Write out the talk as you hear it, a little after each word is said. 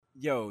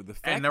Yo, the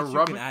fact that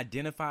you can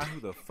identify who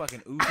the fucking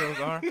Usos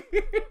are,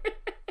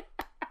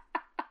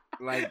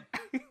 like,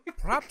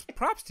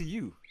 props to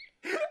you.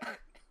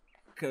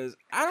 Because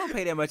I don't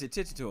pay that much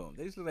attention to them.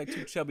 They just look like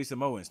two chubby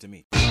Samoans to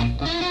me. Put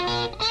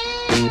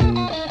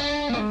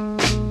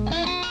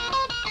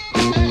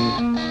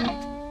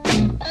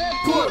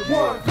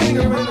one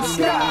finger in the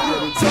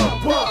sky.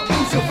 Jump up,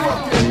 lose your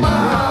fucking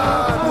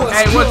mind.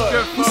 Hey, what's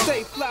good, folks?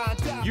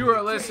 You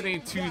are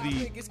listening to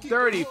the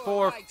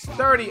 34th,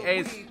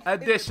 38th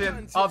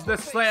edition of the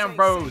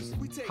SlamBros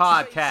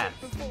podcast.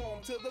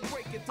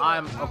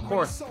 I'm, of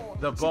course,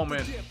 the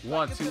Bowman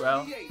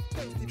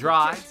 12L,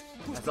 dry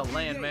as a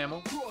land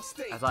mammal,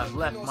 as I've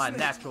left my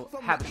natural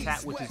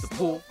habitat, which is the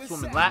pool,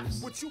 swimming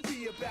laps.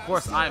 Of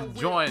course, I'm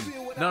joined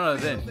none other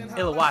than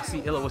Illa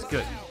YC. Illa, what's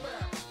good?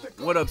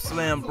 What up,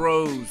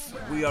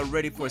 SlamBros? We are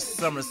ready for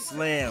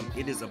Summerslam.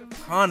 It is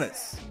upon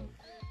us.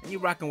 And you're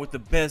rocking with the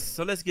best,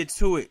 so let's get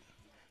to it.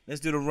 Let's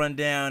do the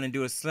rundown and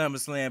do a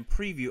Summerslam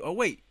preview. Oh,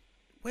 wait.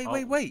 Wait.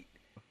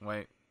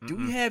 Do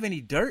we have any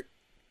dirt?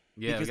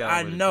 Yeah, because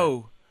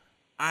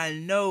I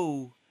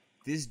know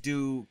this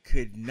dude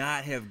could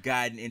not have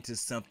gotten into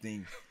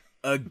something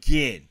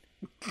again.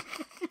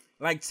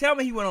 Like, tell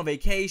me he went on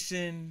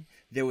vacation.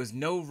 There was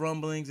no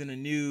rumblings in the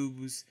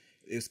news.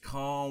 It was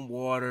calm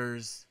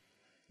waters.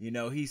 You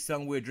know, he's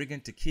somewhere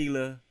drinking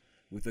tequila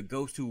with a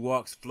ghost who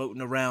walks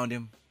floating around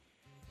him.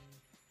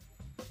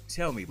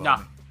 Tell me,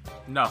 Bobby.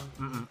 No.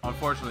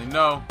 Unfortunately,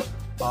 no.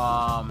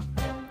 Van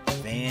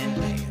Dam.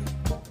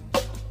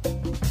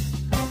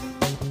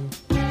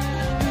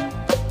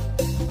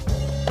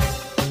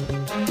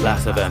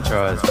 Las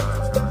aventuras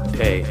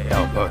de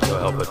Alberto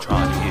El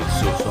Patron y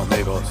sus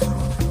amigos.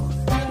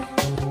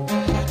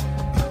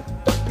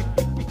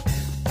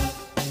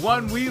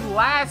 When we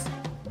last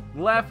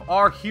left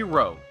our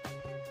hero,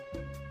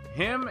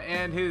 him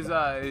and his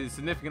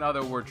significant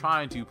other were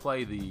trying to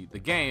play the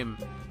game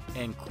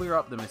and clear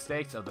up the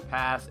mistakes of the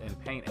past and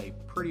paint a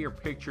prettier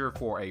picture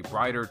for a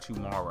brighter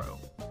tomorrow.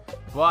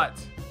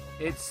 But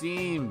it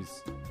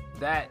seems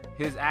that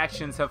his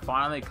actions have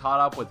finally caught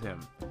up with him.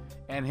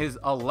 And his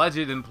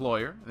alleged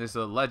employer,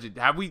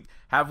 have we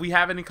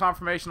any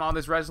confirmation on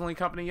this wrestling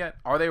company yet?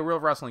 Are they a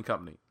real wrestling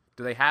company?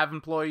 Do they have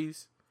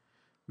employees?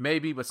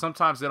 Maybe, but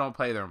sometimes they don't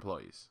pay their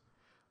employees.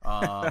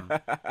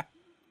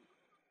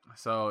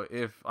 So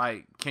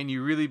can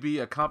you really be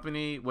a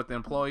company with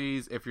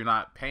employees if you're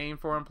not paying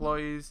for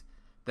employees?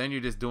 Then you're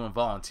just doing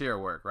volunteer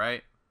work,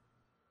 right?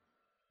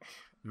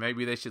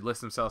 Maybe they should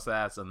list themselves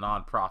as a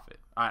non-profit.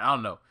 All right, I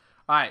don't know.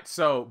 All right,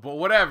 so, but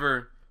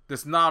whatever,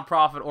 this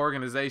non-profit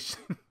organization,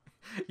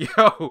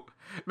 yo,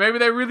 maybe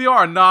they really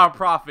are a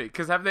non-profit,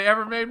 because have they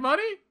ever made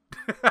money?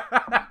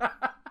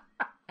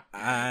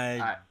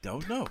 I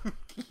don't know.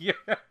 Yeah.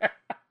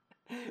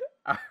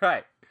 All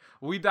right,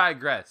 we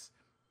digress.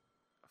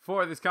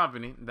 For this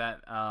company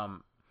that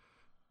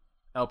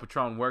El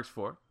Patron works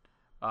for,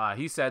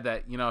 he said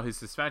that, you know, his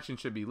suspension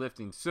should be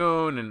lifting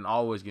soon and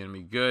always going to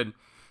be good.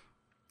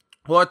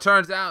 Well, it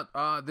turns out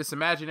this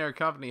imaginary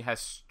company has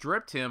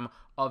stripped him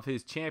of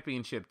his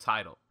championship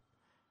title.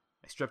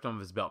 They stripped him of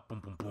his belt.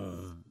 Boom, boom,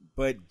 boom.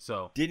 But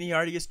didn't he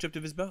already get stripped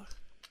of his belt?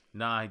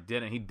 Nah, he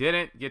didn't. He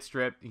didn't get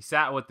stripped. He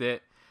sat with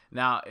it.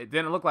 Now, it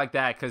didn't look like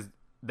that because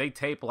they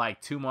tape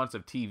like 2 months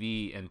of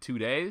TV in 2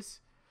 days.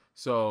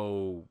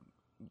 So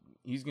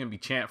he's going to be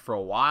champ for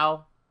a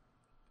while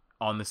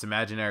on this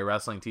imaginary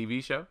wrestling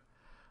TV show.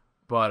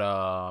 But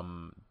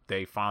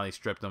they finally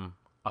stripped him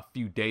a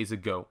few days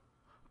ago.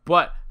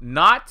 But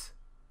not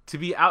to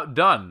be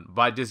outdone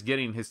by just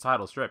getting his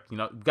title stripped. You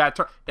know, we got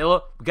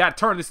to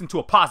turn this into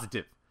a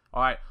positive.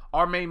 All right.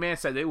 Our main man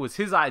said it was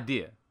his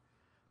idea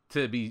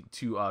to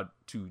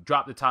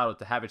drop the title,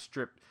 to have it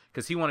stripped,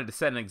 because he wanted to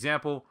set an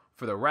example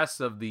for the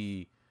rest of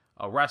the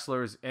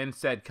wrestlers in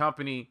said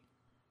company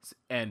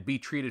and be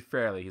treated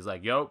fairly. He's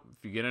like, yo,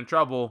 if you get in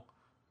trouble,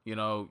 you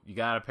know, you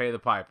got to pay the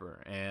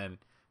piper. And,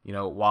 you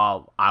know,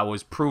 while I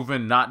was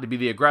proven not to be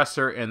the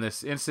aggressor in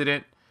this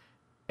incident,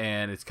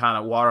 and it's kind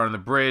of water on the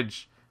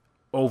bridge,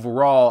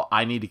 overall,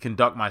 I need to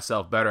conduct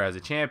myself better as a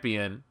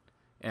champion,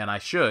 and I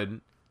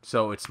should.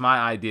 So it's my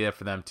idea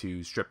for them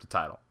to strip the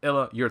title.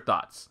 Illa, your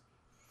thoughts?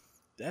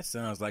 That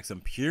sounds like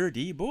some pure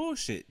D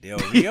bullshit, Del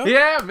Rio.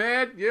 Yeah,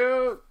 man.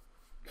 You.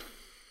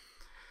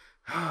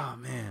 Oh,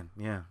 man.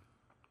 Yeah.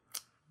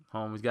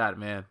 Homie's got it,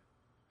 man.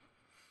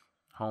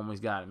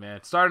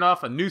 Starting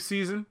off a new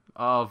season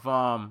of,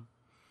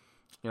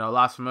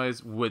 Las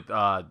Familias with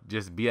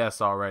just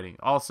BS already.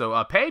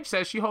 Also, Paige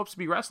says she hopes to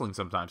be wrestling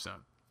sometime soon.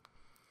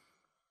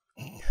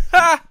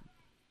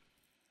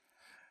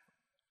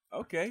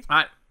 Okay.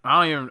 I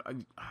don't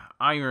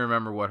even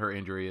remember what her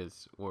injury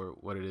is or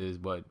what it is,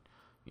 but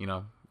you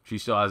know, she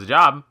still has a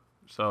job,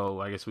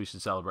 so I guess we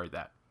should celebrate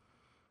that.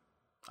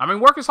 I mean,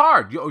 work is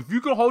hard. If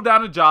you can hold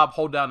down a job,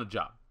 hold down a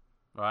job.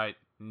 All right?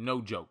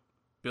 No joke.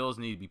 Bills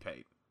need to be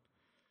paid.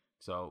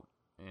 So,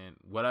 and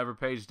whatever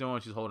Paige is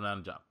doing, she's holding down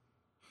a job.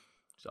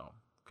 So,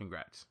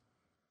 congrats.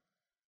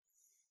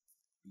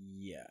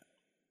 Yeah.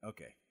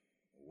 Okay.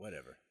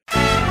 Whatever.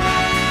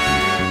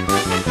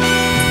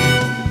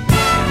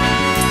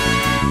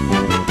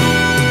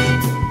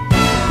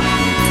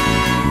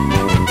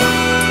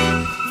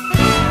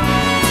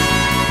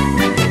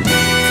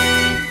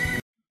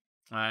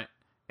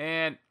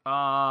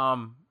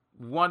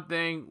 one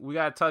thing we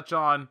got to touch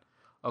on.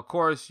 Of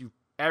course,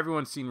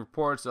 everyone's seen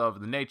reports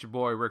of the Nature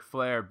Boy, Ric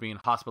Flair, being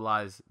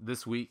hospitalized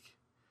this week.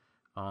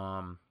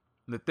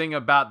 The thing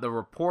about the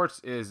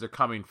reports is they're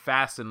coming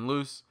fast and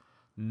loose.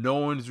 No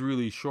one's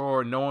really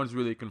sure. No one's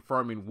really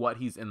confirming what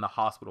he's in the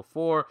hospital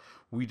for.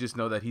 We just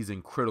know that he's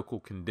in critical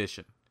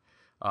condition.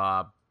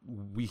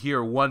 We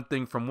hear one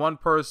thing from one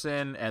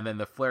person, and then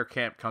the Flair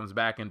camp comes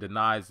back and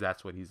denies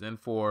that's what he's in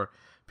for.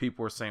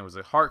 People were saying it was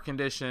a heart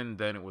condition,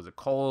 then it was a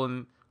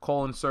colon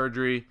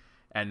surgery,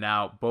 and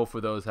now both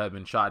of those have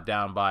been shot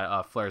down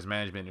by Flair's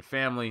management and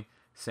family,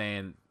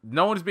 saying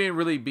no one's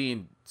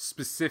being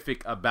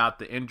specific about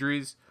the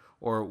injuries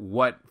or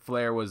what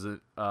Flair was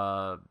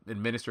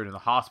administered in the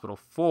hospital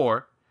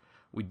for.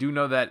 We do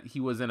know that he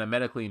was in a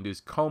medically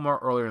induced coma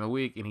earlier in the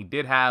week, and he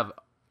did have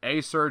a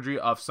surgery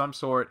of some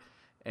sort,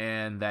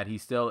 and that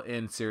he's still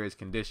in serious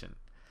condition.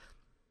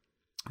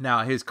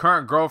 Now, his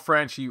current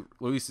girlfriend, she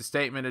released a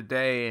statement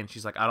today, and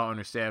she's like, I don't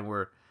understand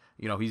where,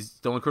 he's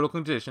still in critical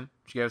condition.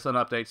 She gave us an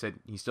update, said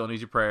he still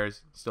needs your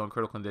prayers, he's still in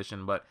critical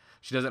condition, but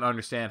she doesn't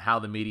understand how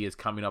the media is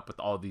coming up with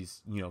all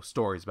these,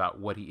 stories about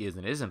what he is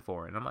and isn't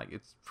for. And I'm like,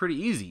 it's pretty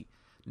easy.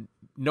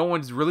 No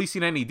one's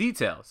releasing any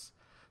details.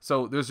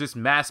 So there's just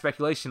mass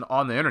speculation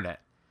on the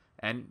internet.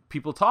 And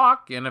people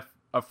talk, and if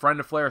a friend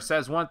of Flair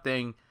says one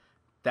thing,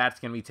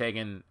 that's going to be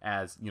taken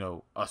as,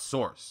 a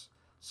source.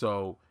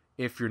 So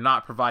if you're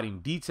not providing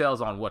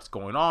details on what's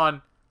going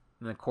on,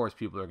 then of course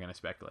people are going to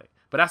speculate.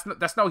 But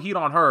that's no heat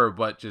on her,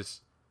 but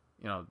just,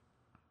 shout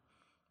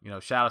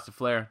out to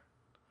Flair,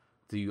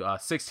 the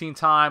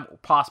 16-time,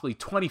 possibly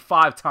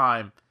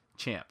 25-time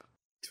champ.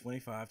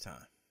 25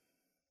 time.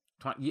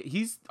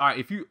 He's all right.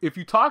 If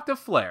you talk to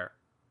Flair,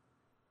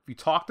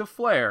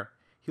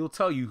 he'll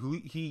tell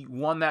you he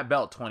won that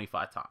belt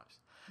 25 times.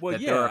 Well,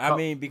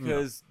 yeah,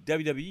 because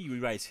WWE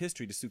rewrites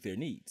history to suit their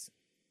needs.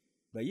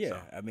 But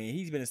yeah, so,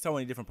 he's been in so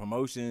many different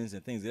promotions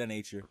and things of that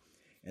nature.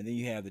 And then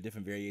you have the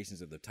different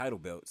variations of the title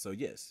belt. So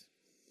yes,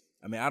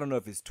 I don't know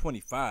if it's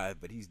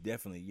 25, but he's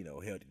definitely,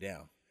 held it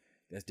down.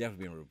 That's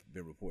definitely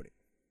been reported.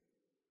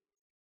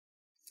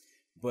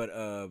 But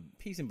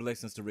peace and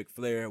blessings to Ric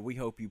Flair. We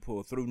hope you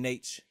pull through,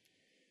 Nate.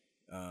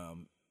 A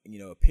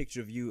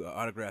picture of you,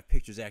 autographed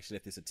pictures actually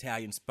at this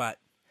Italian spot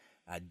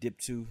I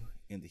dipped to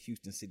in the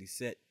Houston City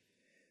set.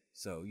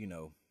 So,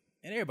 and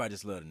everybody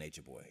just love the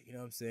Nature Boy. You know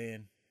what I'm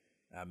saying?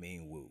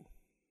 Woo.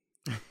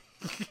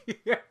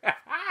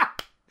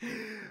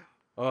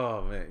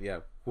 Oh, man. Yeah.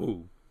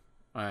 Woo.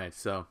 All right.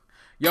 So,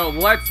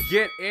 let's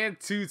get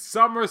into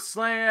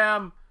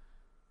SummerSlam.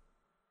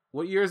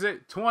 What year is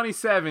it?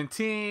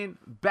 2017.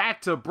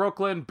 Back to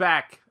Brooklyn.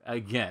 Back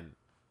again.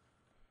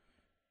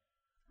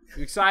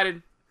 You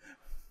excited?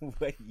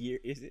 What year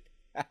is it?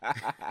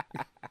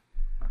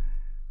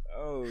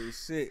 Oh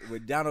shit!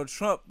 With Donald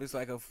Trump, it's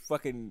like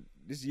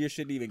this year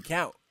shouldn't even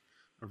count.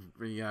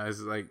 Yeah,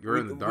 it's like you're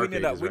in the dark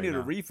ages. We need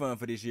a refund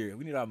for this year.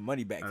 We need our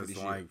money back for this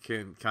year.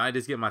 Can I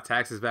just get my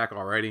taxes back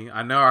already?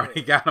 I know I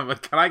already got them,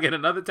 but can I get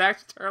another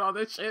tax return on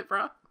this shit,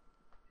 bro?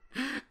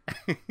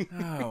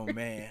 Oh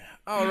man!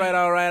 All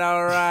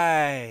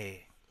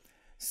right.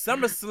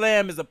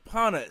 SummerSlam is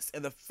upon us,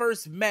 and the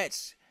first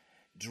match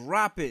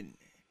dropping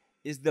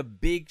is the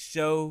Big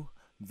Show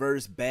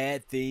versus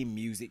Bad Theme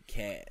Music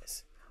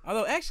Cass.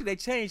 Although actually they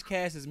changed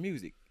Cass's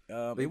music.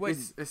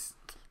 It's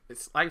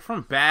like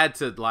from bad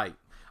to like.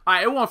 All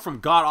right, it went from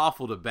god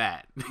awful to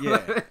bad. Yeah,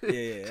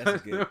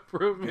 that's a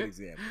good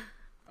example.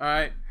 All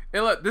right,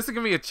 and look, this is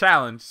gonna be a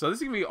challenge. So this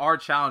is gonna be our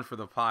challenge for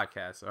the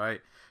podcast. All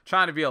right,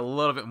 trying to be a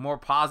little bit more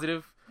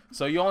positive.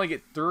 So you only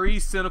get 3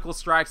 cynical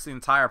strikes the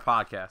entire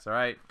podcast. All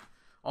right,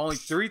 only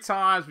 3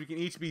 times we can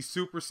each be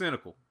super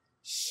cynical.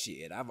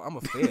 Shit, I'm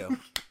a fail.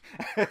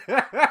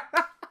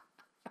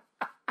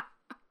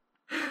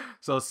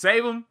 So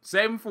save them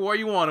for where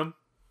you want them.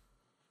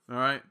 All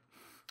right,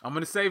 I'm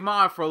gonna save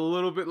mine for a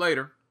little bit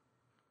later.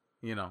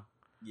 Yeah,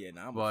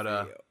 I'm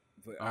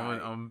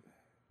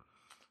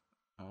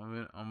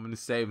gonna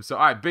save them. So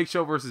all right, Big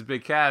Show versus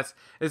Big Cass.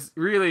 It's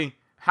really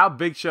how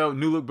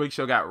New Look Big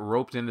Show got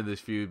roped into this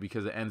feud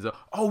because of Enzo.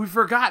 Oh, we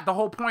forgot the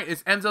whole point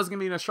is Enzo's gonna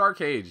be in a shark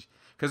cage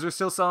because they're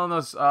still selling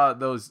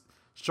those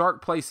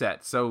shark play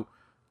sets. So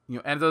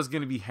Enzo's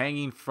gonna be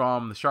hanging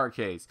from the shark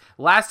cage.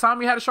 Last time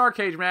we had a shark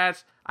cage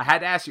match, I had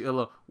to ask you,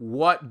 Illa,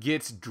 what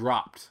gets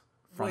dropped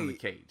from the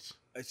cage?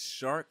 A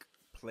shark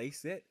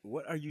playset?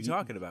 What are you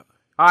talking about?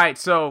 All right,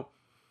 so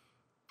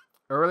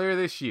earlier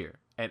this year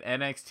at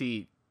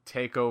NXT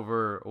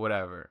TakeOver,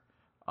 whatever,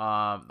 the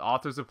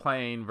Authors of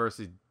Pain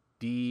versus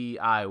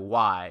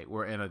DIY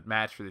were in a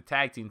match for the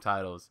tag team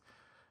titles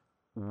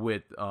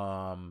with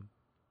no,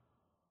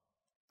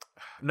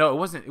 it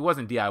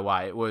wasn't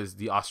DIY. It was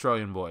the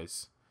Australian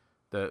boys,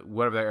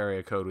 whatever their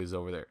area code is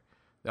over there.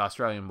 The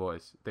Australian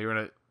boys. They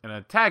were in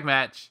a tag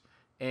match,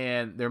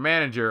 and their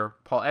manager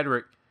Paul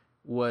Edric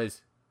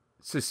was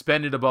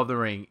suspended above the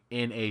ring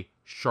in a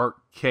shark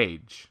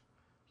cage.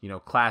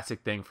 Classic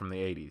thing from the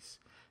 80s.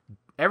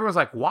 Everyone's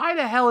like, why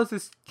the hell is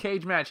this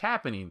cage match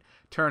happening?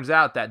 Turns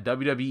out that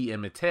WWE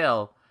and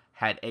Mattel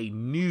had a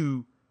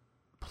new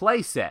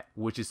playset,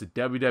 which is the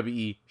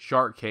WWE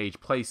Shark Cage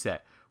playset,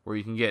 where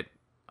you can get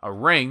a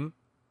ring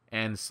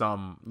and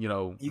some,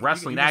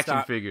 wrestling action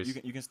stop. figures.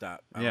 You can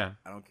stop. I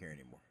don't care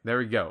anymore. There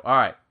we go. All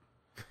right.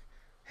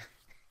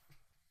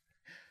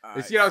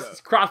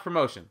 It's cross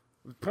promotion.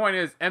 The point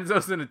is,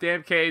 Enzo's in a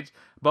damn cage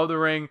above the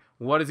ring.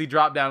 What does he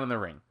drop down in the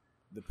ring?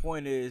 The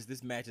point is,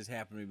 this match is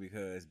happening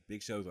because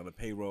Big Show's on the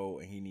payroll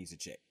and he needs a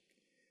check.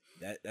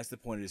 That's the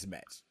point of this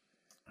match.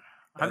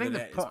 I think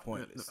it's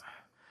pointless.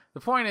 The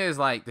point is,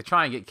 like, to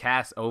try and get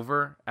Cass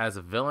over as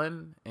a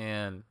villain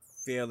and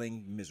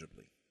failing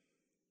miserably.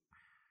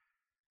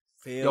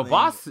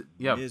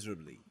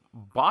 Miserably.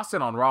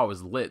 Boston on Raw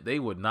was lit. They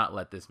would not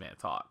let this man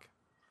talk.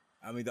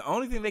 I mean, the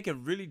only thing they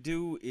can really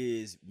do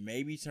is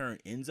maybe turn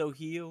Enzo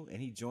heel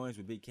and he joins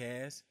with Big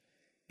Cass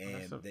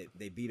and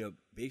they beat up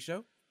Big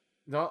Show.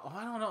 No,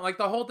 I don't know. Like,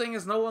 the whole thing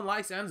is no one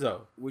likes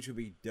Enzo. Which would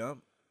be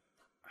dumb.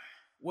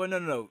 Well,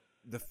 no.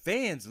 The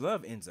fans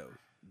love Enzo.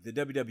 The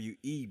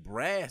WWE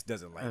brass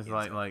doesn't like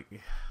Enzo.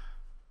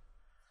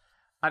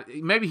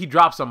 Maybe he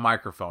drops a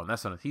microphone.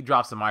 That's what he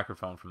drops a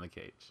microphone from the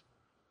cage.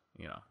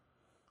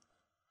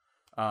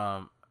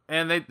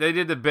 And they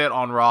did the bit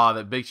on Raw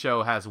that Big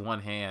Show has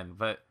one hand,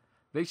 but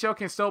Big Show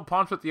can still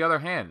punch with the other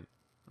hand,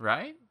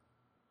 right?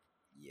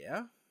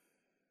 Yeah.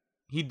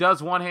 He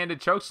does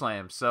one-handed choke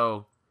slams,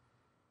 so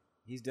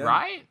he's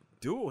done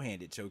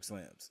dual-handed choke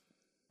slams.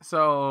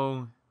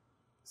 So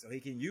he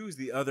can use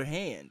the other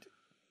hand.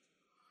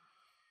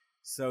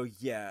 So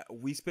yeah,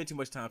 we spent too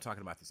much time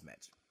talking about this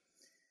match.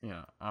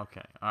 Yeah.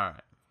 Okay. All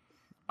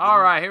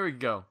right. Here we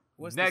go.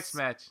 Next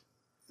match?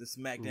 The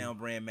SmackDown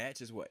brand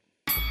match is what?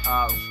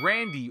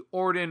 Randy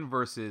Orton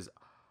versus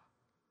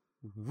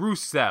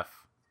Rusev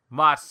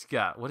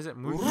Machka. What is it?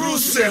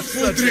 Rusev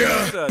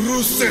Udria,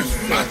 Rusev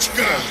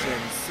Machka.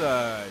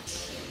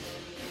 Such.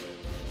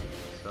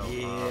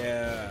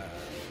 Yeah.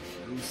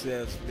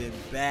 Rusev's been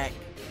back,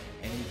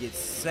 and he gets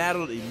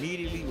saddled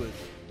immediately with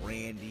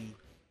Randy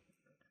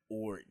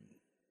Orton,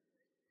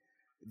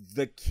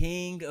 the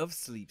king of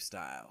sleep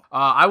style.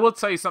 I will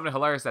tell you something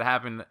hilarious that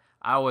happened.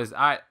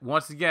 I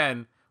once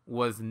again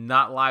was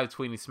not live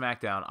tweeting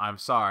SmackDown. I'm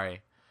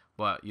sorry,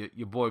 but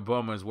your boy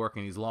Bowman is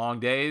working these long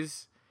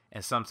days,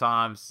 and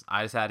sometimes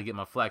I just had to get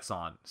my flex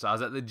on. So I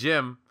was at the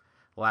gym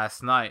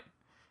last night,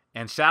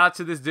 and shout out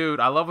to this dude.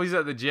 I love when he's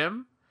at the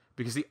gym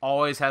because he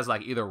always has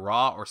like either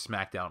Raw or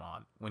SmackDown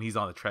on when he's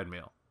on the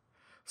treadmill.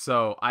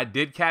 So I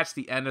did catch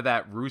the end of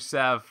that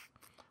Rusev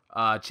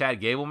Chad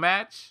Gable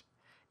match,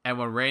 and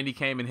when Randy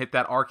came and hit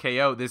that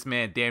RKO, this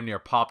man damn near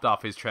popped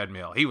off his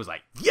treadmill. He was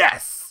like,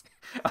 yes!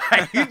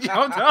 Like, he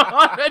jumped up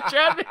on the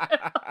treadmill.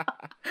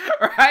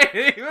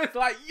 Right? He was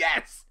like,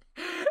 yes!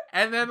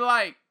 And then,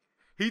 like,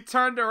 he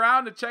turned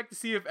around to check to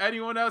see if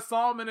anyone else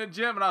saw him in the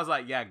gym, and I was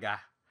like, yeah, guy,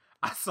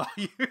 I saw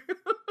you.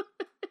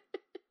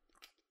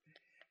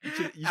 You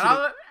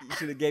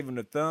should have gave him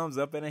the thumbs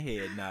up and a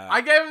head nod.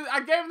 I gave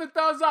him the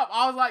thumbs up.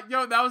 I was like,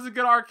 yo, that was a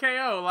good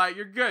RKO. Like,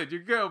 you're good.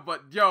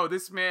 But yo,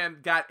 this man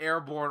got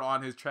airborne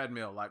on his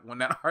treadmill, like when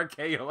that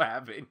RKO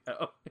happened.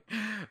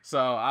 So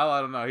I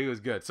let him know he was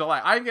good. So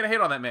like, I didn't get a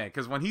hit on that man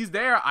because when he's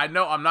there, I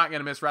know I'm not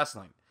gonna miss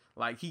wrestling.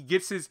 Like he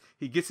gets his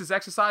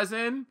exercise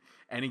in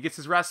and he gets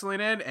his wrestling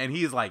in and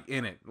he's like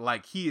in it.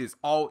 Like he's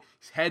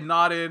head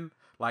nodding.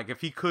 Like if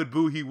he could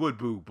boo, he would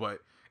boo. But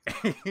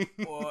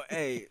well,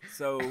 hey,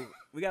 so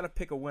we got to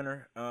pick a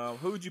winner.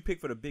 Who would you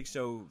pick for the Big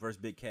Show versus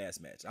Big Cass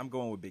match? I'm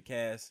going with Big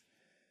Cass.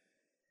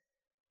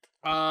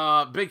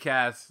 Big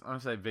Cass. I'm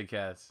gonna say Big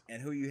Cass.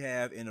 And who you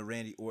have in the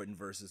Randy Orton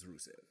versus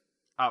Rusev?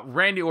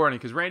 Randy Orton,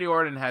 because Randy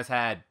Orton has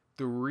had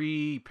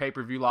 3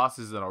 pay-per-view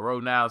losses in a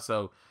row now,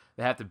 so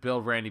they have to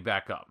build Randy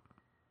back up.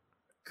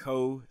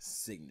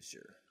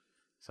 Co-signature.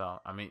 So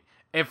I mean,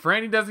 if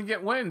Randy doesn't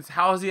get wins,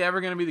 how is he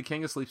ever going to be the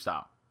king of sleep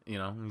style? You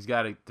know, he's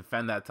got to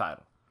defend that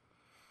title.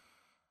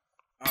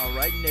 All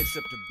right, next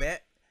up to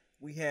bat,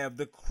 we have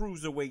the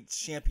Cruiserweight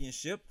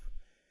Championship,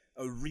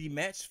 a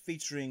rematch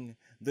featuring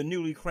the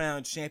newly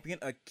crowned champion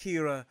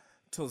Akira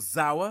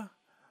Tozawa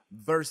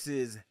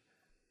versus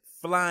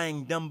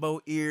Flying Dumbo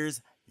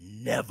Ears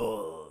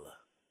Neville.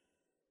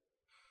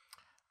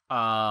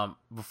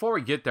 Before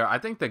we get there, I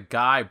think the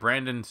guy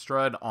Brandon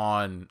Strudd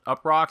on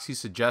Up Rocks, he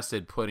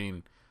suggested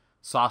putting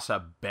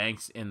Sasha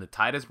Banks in the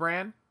Titus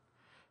brand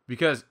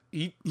because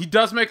he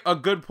does make a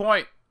good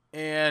point,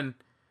 and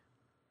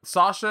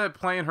Sasha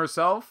playing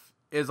herself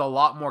is a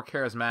lot more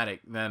charismatic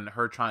than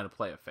her trying to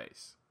play a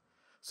face.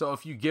 So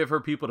if you give her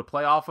people to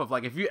play off of,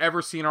 like if you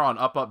ever seen her on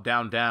Up Up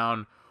Down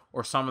Down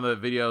or some of the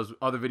videos,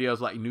 other videos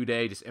like New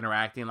Day just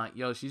interacting, like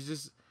yo,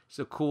 she's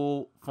a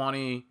cool,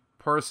 funny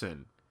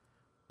person,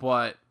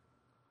 but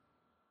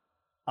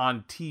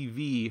on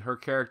TV her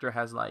character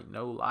has like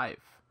no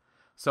life.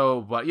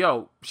 So, but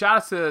yo, shout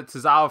out to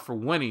Tozawa for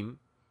winning,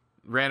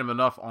 random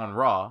enough on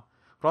Raw,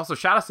 but also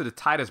shout out to the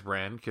Titus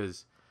brand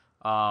because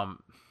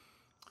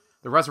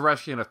the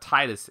resurrection of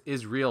Titus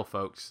is real,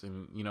 folks.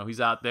 And, you know, he's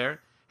out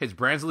there. His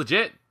brand's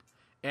legit.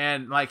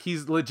 And, like,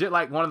 he's legit,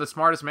 like, one of the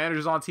smartest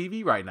managers on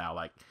TV right now.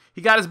 Like,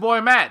 he got his boy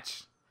a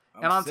match.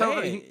 I'm And on top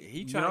of saying, that,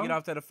 he trying to get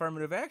off that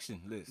affirmative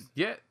action list.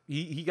 Yeah,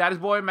 he got his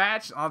boy a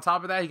match. On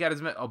top of that, he got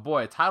his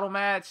a title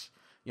match.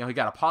 You know, he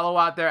got Apollo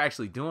out there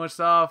actually doing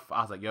stuff.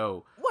 I was like,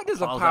 yo, What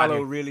does Apollo's out Apollo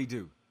here. really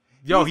do?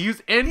 Yo, he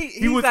was in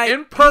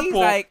like- purple.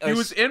 like He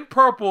was in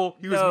purple.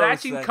 He was No,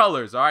 matching son.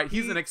 colors. All right,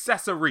 he's an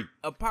accessory.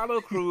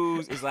 Apollo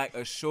Crews is like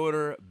a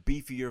shorter,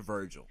 beefier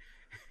Virgil.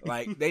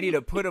 Like they need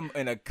to put him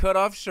in a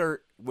cutoff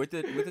shirt with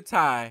the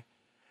tie,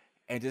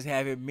 and just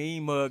have him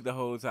mean mug the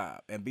whole time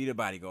and be the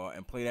bodyguard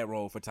and play that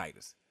role for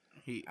Titus.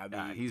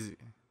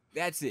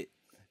 That's it.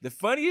 The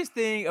funniest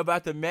thing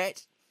about the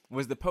match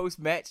was the post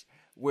match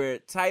where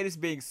Titus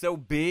being so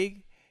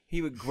big,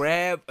 he would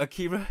grab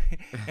Akira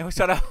and was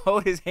trying to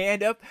hold his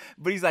hand up,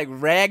 but he's like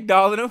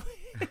ragdolling him.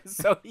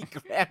 So he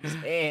grabbed his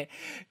hand,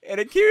 and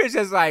Akira's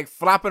just like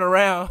flopping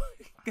around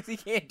because he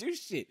can't do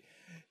shit.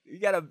 You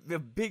got a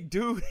big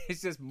dude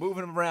that's just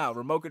moving him around,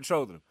 remote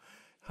controlling him.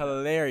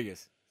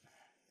 Hilarious.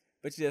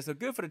 But yeah, so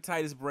good for the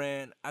Titus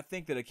brand. I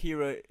think that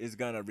Akira is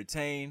going to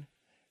retain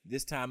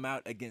this time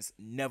out against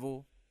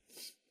Neville.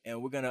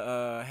 And we're going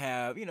to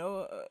have,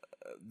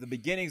 the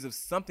beginnings of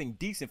something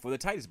decent for the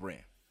Titus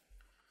brand.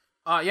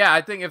 Yeah,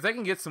 I think if they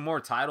can get some more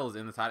titles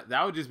in the title,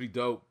 that would just be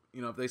dope.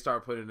 You know, if they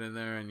start putting it in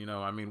there, and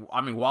I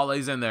mean,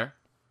 Wale's in there.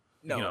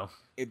 No,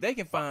 if they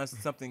can find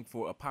something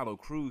for Apollo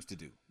Crews to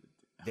do,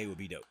 they would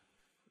be dope.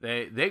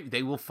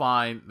 They will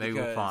find. They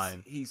will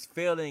find. He's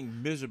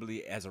failing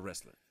miserably as a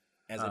wrestler,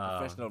 as a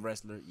professional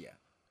wrestler. Yeah,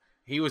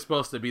 he was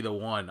supposed to be the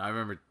one. I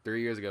remember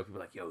 3 years ago, people were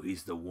like, "Yo,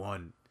 he's the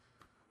one."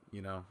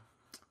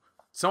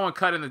 Someone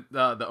cut in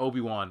the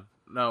Obi-Wan.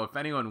 No, if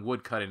anyone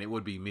would cut in, it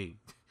would be me.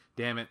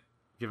 Damn it,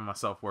 giving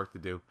myself work to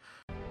do.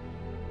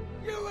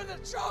 You were the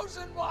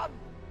chosen one!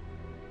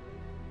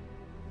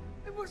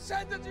 It was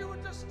said that you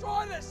would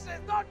destroy the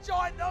Sith, not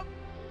join them!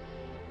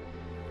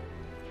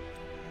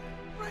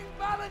 Bring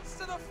balance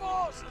to the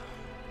Force,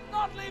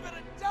 not leave it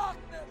in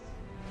darkness!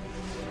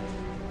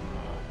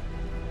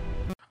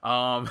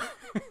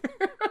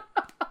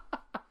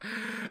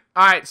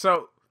 Alright,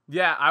 so,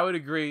 yeah, I would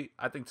agree.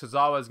 I think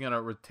Tozawa is going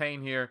to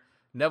retain here.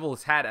 Neville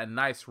has had a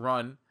nice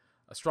run.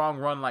 A strong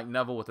run like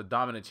Neville with a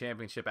dominant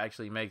championship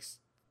actually makes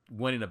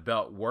winning a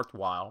belt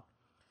worthwhile.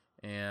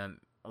 And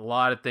a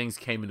lot of things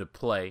came into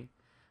play.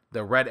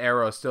 The red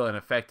arrow is still an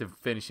effective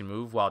finishing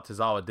move. While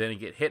Tozawa didn't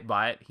get hit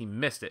by it, he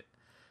missed it.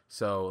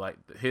 So, like,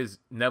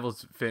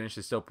 Neville's finish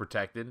is still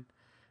protected.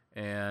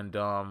 And,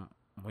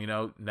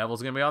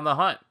 Neville's going to be on the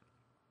hunt.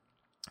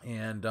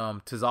 And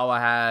Tozawa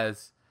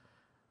has,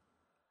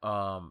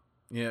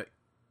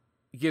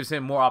 gives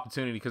him more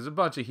opportunity because a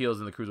bunch of heels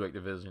in the cruiserweight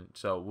division.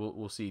 So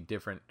we'll see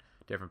different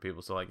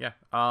people. So, like, yeah.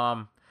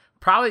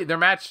 Probably their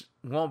match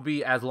won't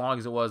be as long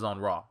as it was on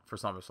Raw for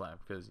SummerSlam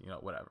because,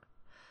 whatever.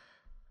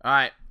 All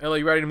right. Ella,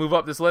 you ready to move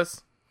up this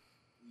list?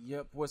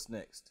 Yep. What's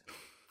next?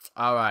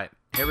 All right.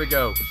 Here we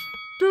go.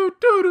 Do,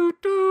 do, do,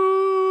 do.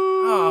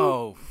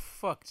 Oh,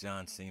 fuck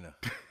John Cena.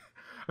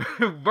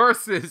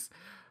 Versus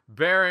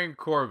Baron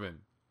Corbin.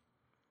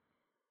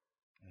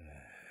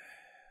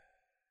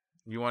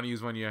 You want to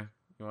use one? You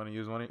want to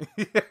use one?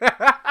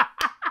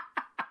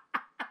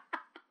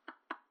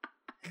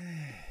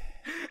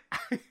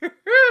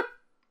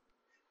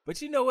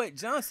 But you know what?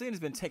 John Cena's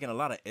been taking a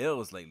lot of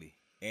L's lately,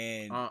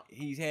 and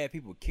he's had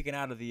people kicking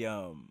out of the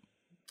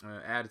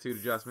attitude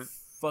adjustment,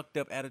 fucked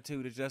up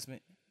attitude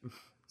adjustment.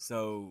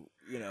 So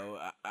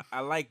I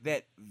like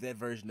that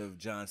version of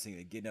John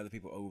Cena getting other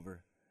people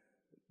over,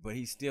 but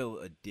he's still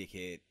a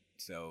dickhead.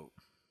 So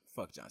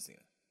fuck John Cena.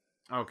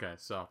 Okay,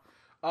 so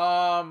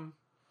I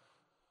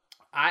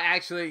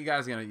actually, you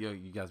guys be like,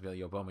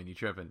 yo, Bowman, you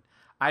tripping?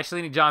 I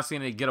actually need John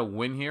Cena to get a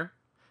win here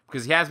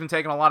because he has been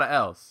taking a lot of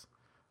L's.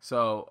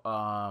 So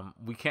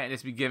we can't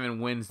just be giving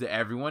wins to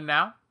everyone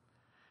now.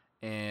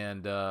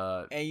 And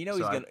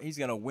he's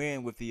gonna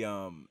win with the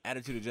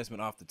attitude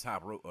adjustment off the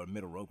top rope or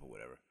middle rope or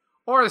whatever.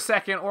 Or the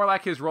second, or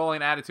like his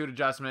rolling attitude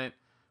adjustment.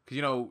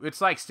 Because,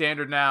 it's like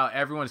standard now.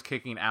 Everyone's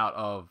kicking out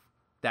of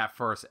that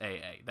first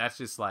AA. That's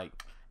just like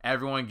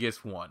everyone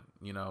gets one,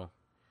 You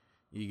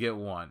get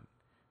one.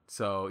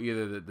 So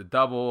either the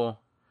double.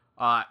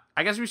 I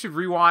guess we should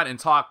rewind and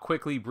talk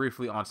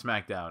briefly on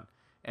SmackDown.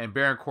 And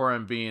Baron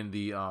Corbin being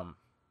the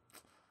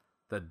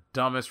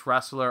dumbest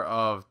wrestler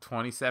of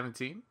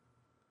 2017.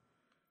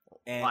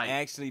 And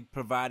actually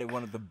provided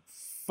one of the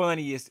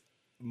funniest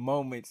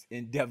moments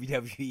in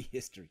WWE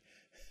history.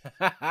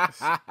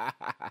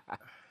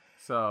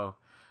 So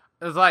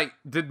it's like,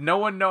 did no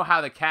one know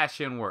how the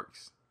cash-in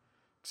works?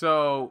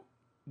 So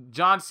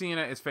John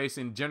Cena is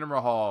facing Jinder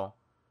Mahal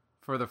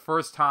for the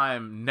first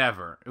time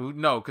never.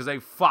 No, because they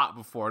fought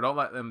before. Don't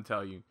let them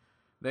tell you.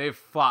 They've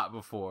fought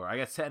before. I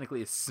guess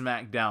technically it's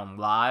SmackDown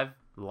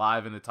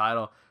live in the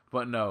title.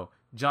 But no,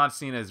 John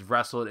Cena has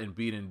wrestled and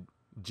beaten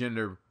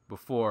Jinder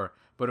before,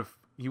 but if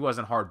he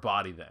wasn't hard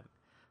body then.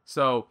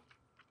 So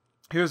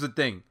here's the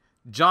thing.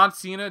 John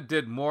Cena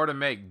did more to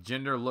make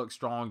Jinder look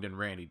strong than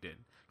Randy did.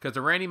 Because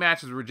the Randy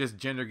matches were just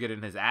Jinder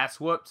getting his ass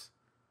whooped,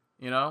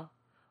 But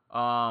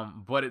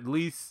at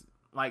least,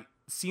 like,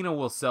 Cena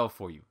will sell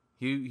for you.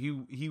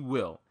 He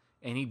will.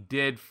 And he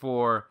did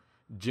for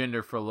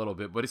Jinder for a little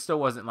bit, but it still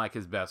wasn't like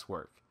his best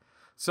work.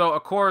 So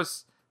of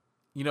course,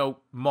 you know,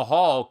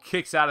 Mahal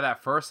kicks out of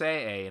that first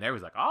AA, and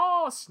everyone's like,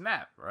 "Oh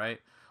snap!" Right?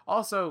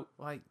 Also,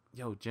 like,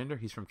 yo, Jinder,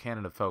 he's from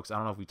Canada, folks. I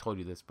don't know if we told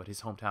you this, but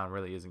his hometown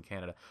really is in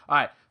Canada. All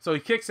right, so he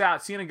kicks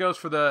out. Cena goes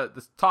for the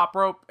top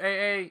rope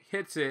AA,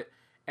 hits it,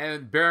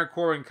 and Baron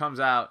Corbin comes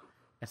out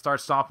and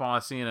starts stomping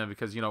on Cena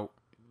because you know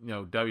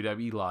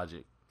WWE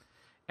logic.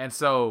 And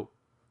so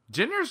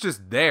Jinder's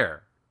just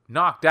there,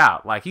 knocked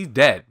out, like he's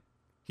dead.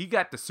 He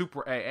got the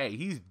super AA.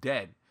 He's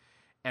dead.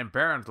 And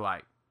Baron's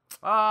like,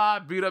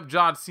 beat up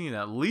John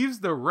Cena, leaves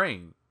the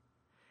ring.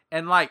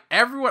 And like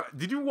everyone,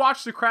 did you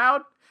watch the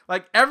crowd?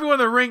 Like everyone in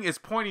the ring is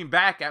pointing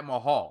back at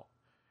Mahal.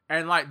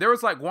 And like there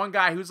was like one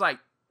guy who's like,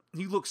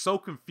 he looked so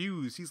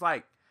confused. He's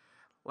like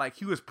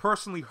he was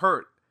personally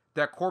hurt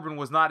that Corbin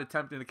was not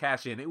attempting to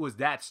cash in. It was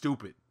that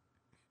stupid.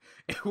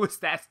 It was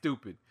that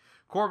stupid.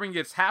 Corbin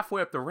gets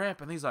halfway up the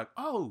ramp and he's like,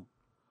 "Oh,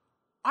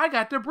 I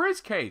got the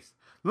briefcase.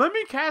 Let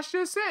me cash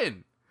this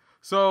in."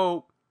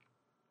 So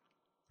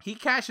he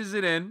cashes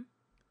it in.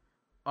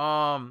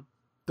 The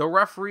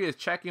referee is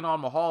checking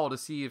on Mahal to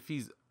see if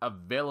he's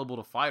available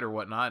to fight or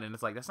whatnot, and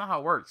it's like that's not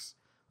how it works.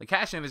 The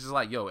cash in is just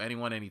like, yo,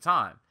 anyone,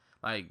 anytime.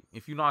 Like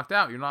if you knocked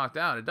out, you're knocked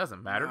out. It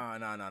doesn't matter.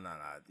 No.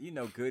 You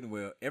know good and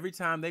well. Every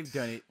time they've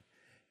done it,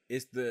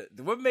 it's the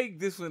what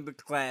makes this one the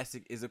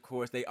classic is of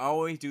course they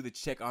always do the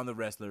check on the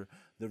wrestler.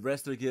 The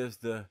wrestler gives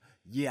the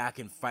I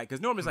can fight,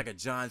 because normally it's like a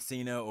John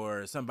Cena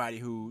or somebody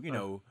who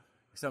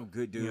some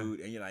good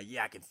dude, and you're like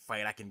I can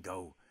fight, I can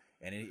go,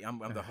 and I'm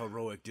the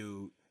heroic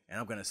dude, and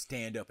I'm gonna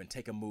stand up and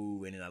take a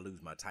move, and then I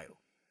lose my title.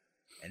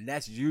 And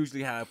that's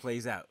usually how it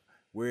plays out.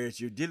 Whereas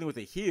you're dealing with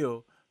a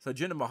heel, so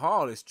Jinder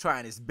Mahal is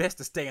trying his best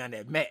to stay on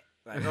that mat.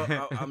 Like,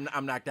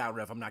 I'm knocked out,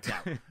 ref. I'm knocked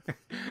out.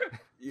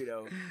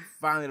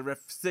 Finally the ref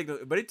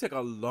signaled, but it took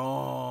a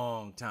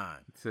long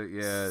time.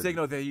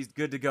 Signaled that he's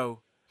good to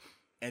go,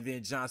 and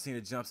then John Cena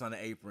jumps on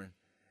the apron.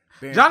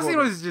 John Cena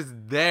was just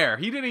there.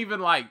 He didn't even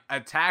like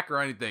attack or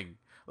anything.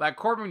 Like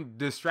Corbin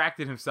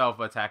distracted himself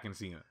attacking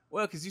Cena.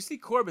 Well, because you see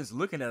Corbin's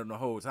looking at him the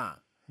whole time.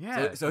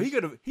 Yeah. So he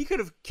could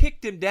have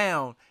kicked him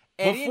down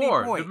at any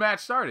before point. the match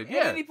started.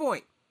 At any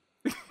point.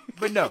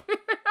 But no.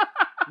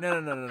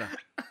 No.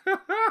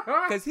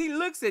 Because he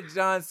looks at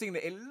John Cena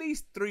at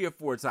least 3 or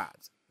 4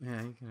 times.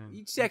 Yeah,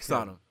 he checks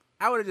on him.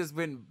 I would have just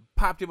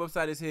popped him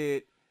upside his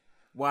head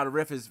while the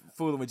ref is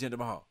fooling with Jinder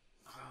Mahal.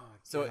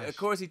 So of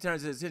course he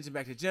turns his attention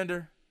back to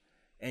Jinder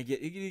and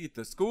he get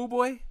the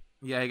schoolboy.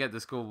 Yeah, he got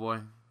the schoolboy.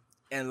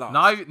 And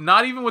lost.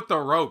 Not even with the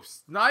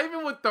ropes. Not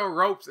even with the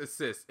ropes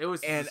assist. It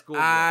was the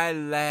schoolboy. I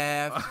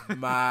laughed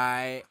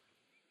my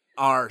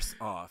arse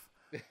off.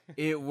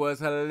 It was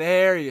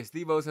hilarious.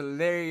 The most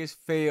hilarious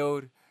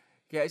failed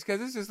catch, because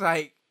it's just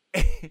like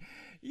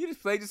you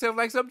just played yourself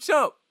like some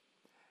chump.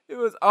 It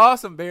was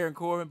awesome, Baron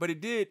Corbin, but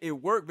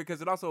it worked because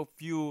it also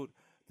fueled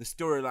the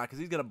storyline, because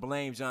he's gonna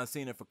blame John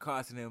Cena for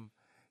costing him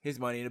his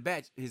money in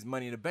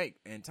the bank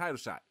and title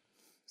shot.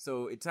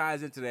 So it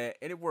ties into that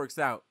and it works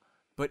out.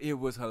 But it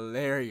was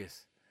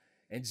hilarious.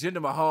 And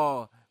Jinder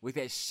Mahal with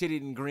that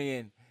shit-eating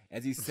grin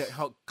as he said,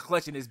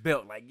 clutching his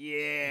belt, like,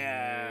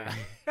 yeah.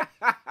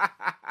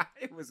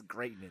 It was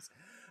greatness.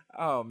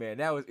 Oh, man,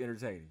 that was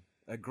entertaining.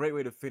 A great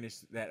way to finish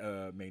that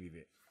main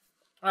event.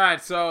 All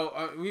right,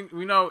 so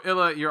we know,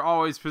 Illa, your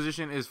always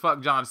position is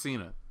fuck John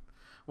Cena.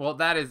 Well,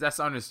 that's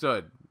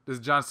understood. Does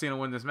John Cena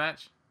win this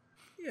match?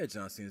 Yeah,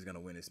 John Cena's going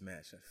to win this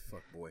match.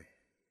 Fuck boy.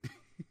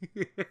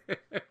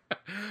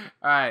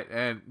 All right,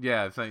 and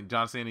yeah,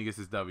 John Cena gets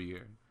his W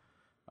here.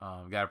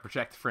 Got to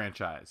protect the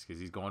franchise because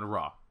he's going to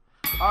Raw.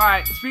 All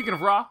right, speaking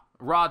of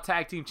Raw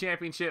Tag Team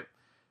Championship,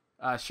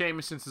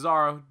 Sheamus and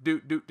Cesaro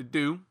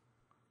do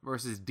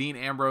versus Dean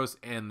Ambrose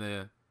and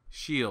the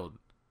Shield.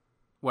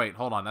 Wait,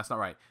 hold on, that's not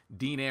right.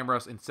 Dean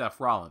Ambrose and Seth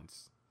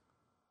Rollins.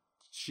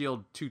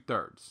 Shield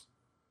 2/3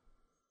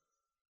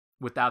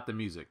 without the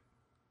music.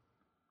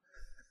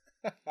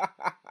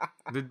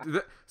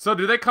 So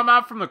do they come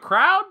out from the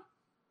crowd?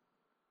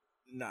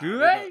 Nah, do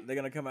they? They're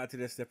gonna come out to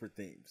their separate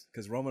themes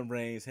because Roman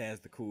Reigns has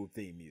the cool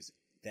theme music.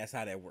 That's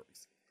how that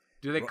works.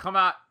 Do they come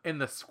out in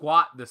the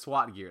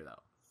SWAT gear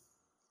though?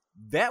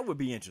 That would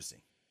be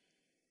interesting.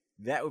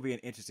 That would be an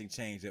interesting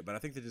change up, but I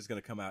think they're just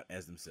gonna come out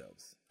as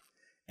themselves,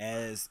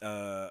 as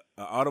an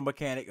auto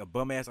mechanic, a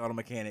bum ass auto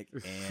mechanic,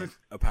 and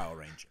a Power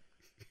Ranger.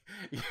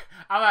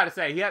 I'm about to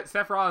say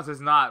Seth Rollins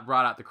has not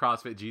brought out the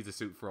CrossFit Jesus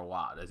suit for a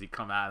while. Does he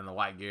come out in the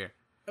white gear?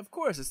 Of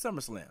course, it's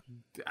SummerSlam.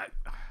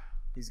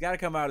 He's got to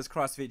come out as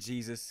CrossFit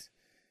Jesus,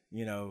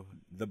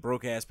 the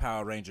broke-ass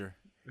Power Ranger.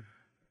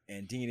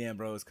 And Dean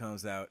Ambrose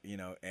comes out,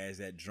 as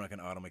that drunken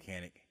auto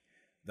mechanic.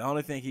 The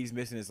only thing he's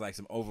missing is like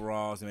some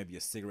overalls and maybe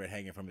a cigarette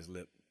hanging from his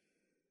lip.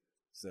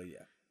 So,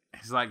 yeah.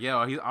 He's like,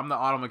 I'm the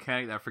auto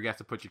mechanic that forgets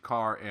to put your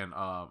car in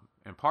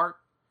park.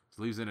 Just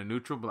leaves it in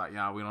neutral, but like,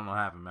 we don't know what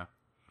happened, man.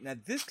 Now,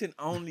 this can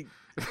only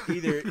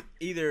either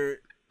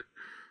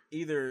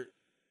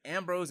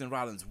Ambrose and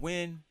Rollins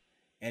win,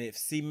 and it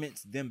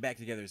cements them back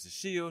together as a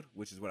Shield,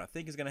 which is what I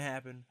think is going to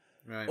happen.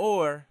 Right.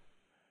 Or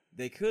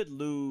they could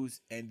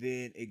lose, and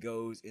then it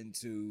goes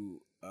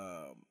into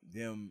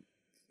them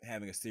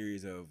having a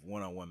series of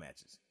one-on-one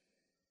matches.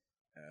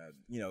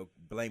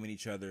 Blaming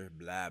each other,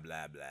 blah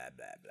blah blah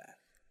blah blah.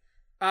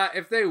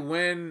 If they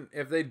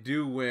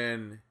do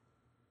win,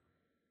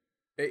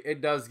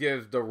 it does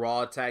give the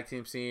Raw tag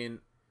team scene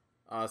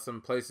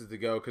some places to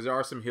go, because there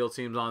are some heel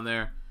teams on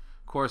there.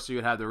 Of course, you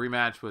would have the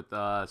rematch with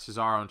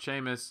Cesaro and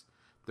Sheamus.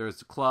 There's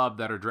the Club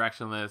that are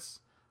directionless.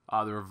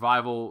 The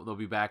Revival, they'll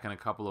be back in a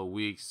couple of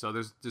weeks. So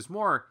there's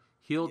more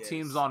heel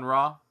teams on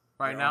Raw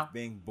right now.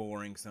 Being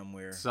boring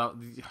somewhere. So,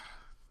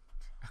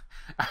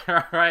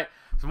 all right,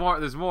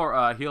 there's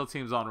more heel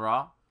teams on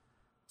Raw.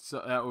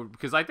 So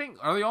because I think,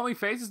 are the only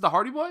faces the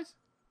Hardy Boys?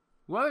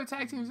 What other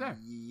tag teams there?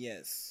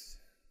 Yes.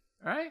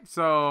 All right,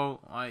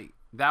 so like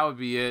that would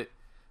be it.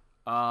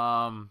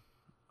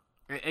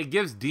 It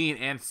gives Dean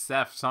and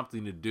Seth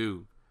something to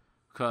do,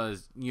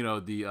 because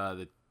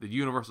the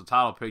Universal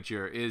title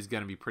picture is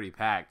going to be pretty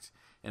packed.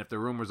 And if the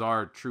rumors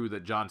are true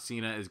that John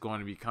Cena is going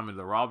to be coming to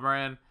the Raw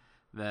brand,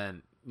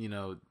 then,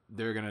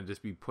 they're going to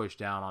just be pushed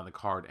down on the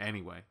card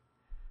anyway.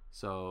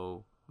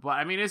 So, but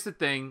I mean, it's the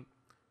thing,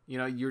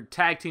 your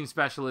tag team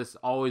specialists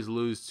always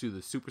lose to the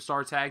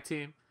superstar tag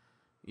team,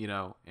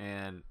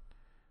 and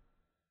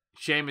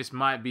Sheamus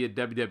might be a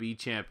WWE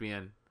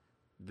champion.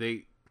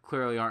 They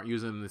clearly aren't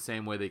using them the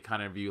same way they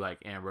kind of view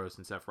like Ambrose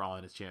and Seth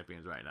Rollins as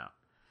champions right now.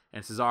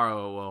 And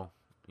Cesaro, well,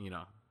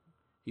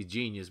 he's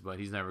genius, but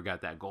he's never got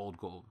that gold.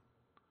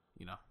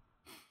 Yeah.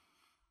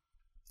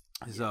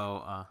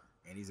 So,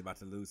 and he's about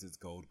to lose his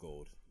gold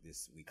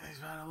this weekend. He's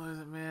about to lose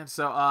it, man.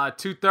 So,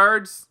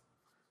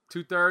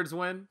 2/3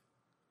 win,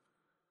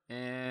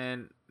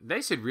 and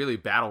they should really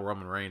battle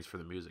Roman Reigns for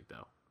the music,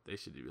 though. They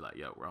should be like,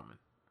 "Yo, Roman,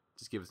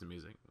 just give us the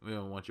music. We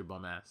don't want your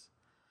bum ass,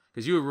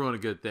 because you would ruin a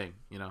good thing,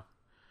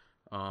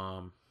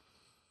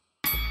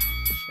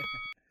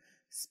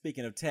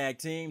 Speaking of tag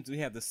teams, we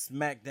have the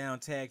SmackDown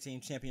Tag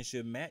Team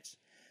Championship match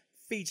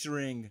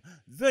featuring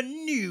the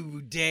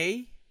New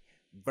Day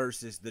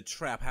versus the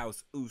Trap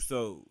House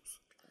Usos.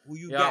 Who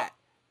you got?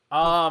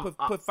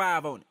 Put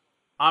 5 on it.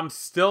 I'm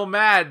still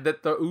mad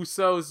that the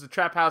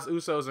Trap House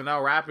Usos, are now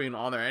rapping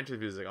on their entrance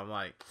music. I'm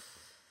like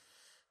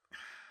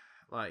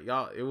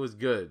y'all, it was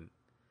good,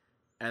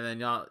 and then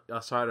y'all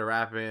started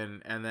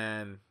rapping, and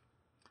then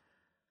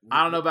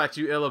I don't know about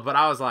you, Illa, but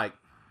I was like,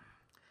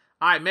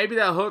 all right, maybe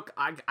that hook,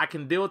 I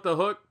can deal with the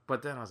hook,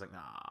 but then I was like, nah,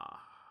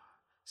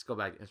 let's go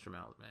back to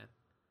instrumentals, man.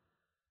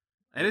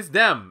 And it's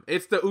them.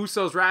 It's the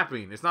Usos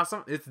rapping. It's not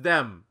it's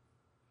them.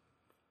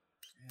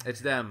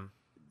 It's them.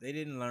 They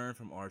didn't learn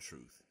from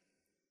R-Truth.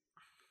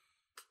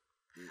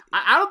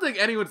 I don't think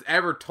anyone's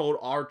ever told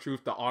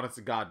R-Truth the honest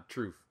to God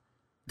truth.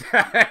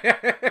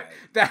 That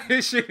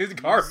shit is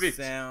garbage. You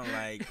sound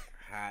like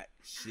hot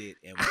shit,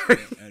 and we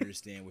can't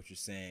understand what you're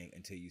saying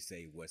until you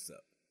say what's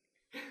up.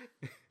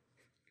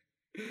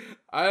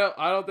 I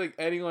don't think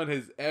anyone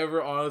has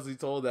ever honestly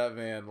told that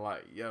man,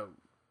 like, yo,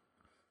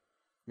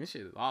 this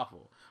shit is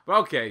awful. But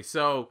okay,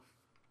 so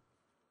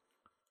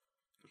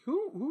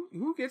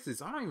who gets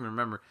this? I don't even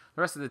remember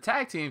the rest of the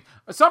tag team.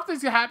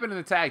 Something's gonna happen in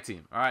the tag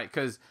team, all right?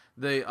 Because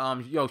the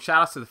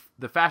shout outs to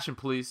the Fashion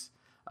Police.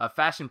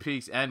 Fashion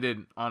Peaks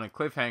ended on a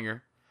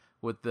cliffhanger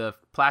with the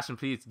Fashion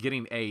Peaks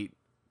getting a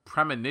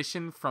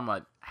premonition from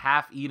a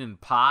half-eaten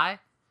pie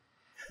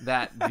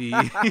that the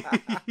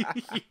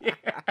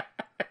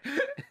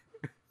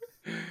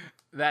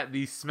that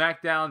the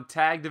SmackDown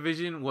tag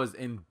division was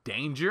in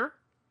danger.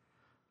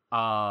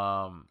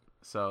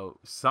 So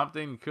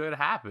something could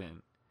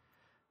happen.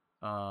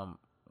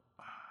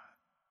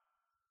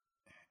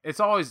 It's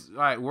always all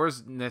right.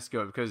 Where's this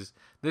go? Because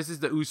this is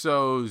the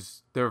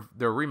Usos, their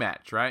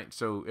rematch, right?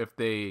 So if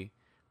they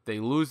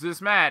lose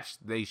this match,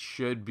 they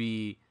should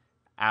be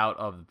out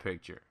of the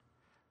picture.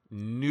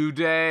 New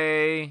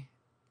Day.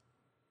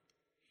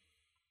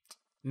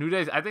 I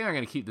think they're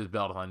going to keep this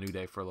belt on New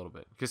Day for a little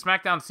bit, because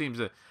SmackDown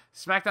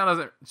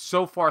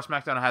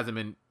hasn't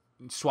been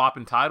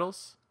swapping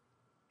titles.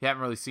 You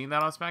haven't really seen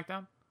that on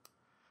SmackDown,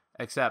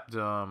 except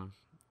for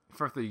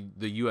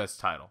the U.S.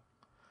 title.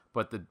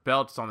 But the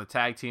belts on the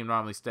tag team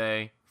normally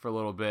stay for a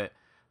little bit.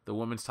 The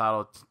women's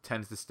title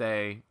tends to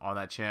stay on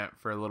that champ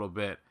for a little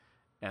bit,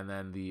 and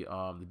then the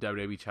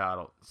WWE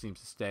title seems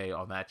to stay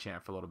on that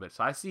champ for a little bit.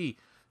 So I see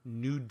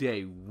New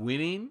Day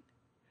winning,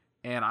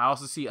 and I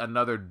also see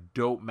another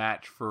dope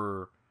match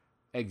for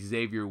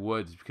Xavier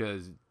Woods,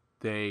 because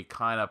they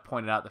kind of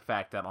pointed out the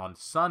fact that on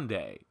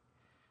Sunday,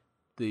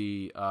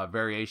 the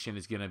variation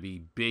is going to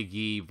be Big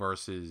E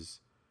versus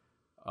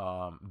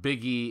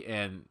Big E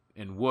and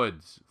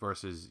Woods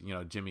versus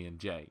Jimmy and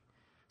Jay.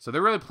 So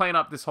they're really playing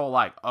up this whole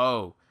like,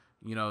 the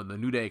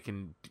New Day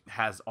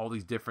has all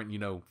these different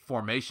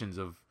formations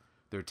of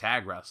their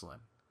tag wrestling.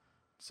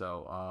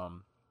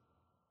 So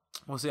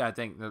we'll see. I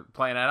think they're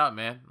playing that up,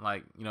 man.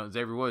 Like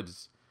Xavier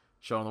Woods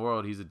showing the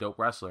world he's a dope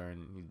wrestler,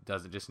 and he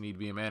doesn't just need to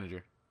be a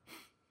manager.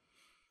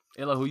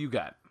 Illa, who you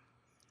got?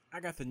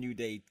 I got the New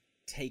Day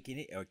taking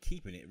it, or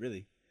keeping it,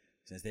 really,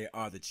 since they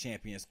are the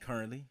champions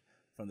currently,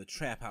 from the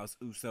Trap House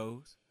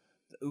Usos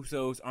the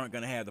Usos aren't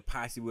gonna have the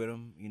posse with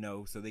them,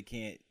 so they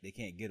can't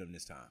get them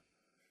this time.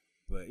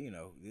 But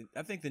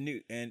I think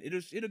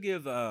it'll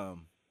give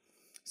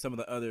some of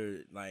the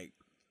other like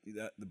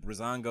the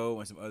Brazongo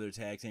and some other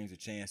tag teams a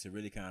chance to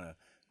really kind of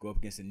go up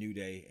against the New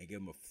Day and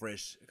give them a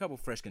couple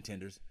fresh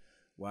contenders,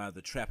 while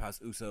the Trap House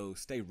Usos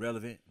stay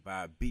relevant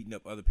by beating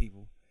up other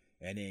people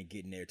and then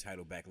getting their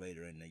title back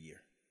later in the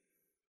year.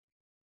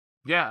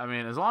 Yeah, I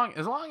mean, as long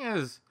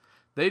as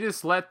they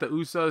just let the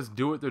Usos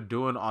do what they're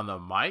doing on the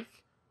mic,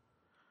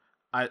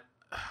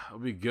 it'll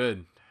be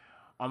good.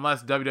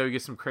 Unless WWE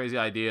gets some crazy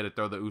idea to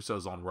throw the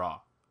Usos on Raw,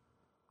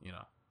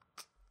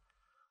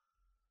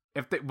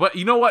 But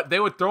you know what? They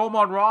would throw them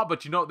on Raw,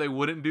 but you know what they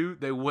wouldn't do?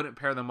 They wouldn't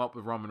pair them up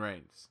with Roman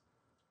Reigns.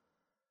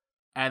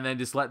 And then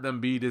just let them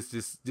be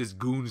this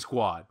goon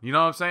squad. You know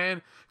what I'm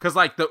saying? Because,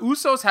 like, the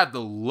Usos have the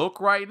look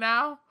right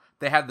now.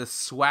 They have the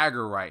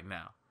swagger right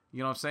now. You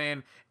know what I'm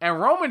saying? And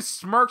Roman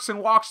smirks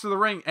and walks to the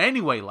ring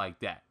anyway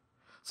like that.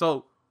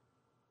 So,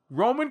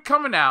 Roman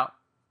coming out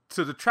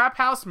to the Trap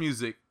House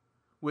music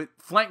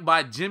flanked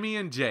by Jimmy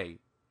and Jay.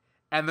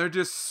 And they're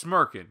just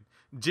smirking.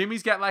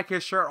 Jimmy's got, like,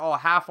 his shirt all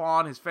half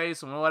on, his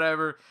face and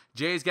whatever.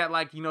 Jay's got,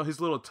 like, his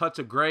little touch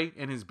of gray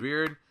in his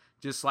beard.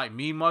 Just, like,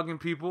 me mugging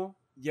people.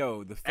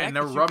 Yo, the fact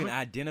that you can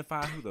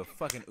identify who the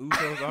fucking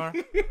Usos are,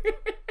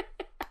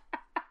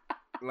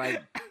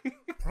 like,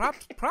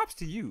 props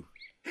to you.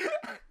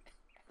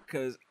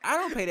 Because I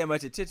don't pay that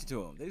much attention to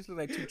them. They just look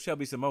like two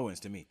chubby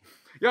Samoans to me.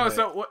 Yo,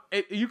 so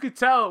you could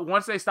tell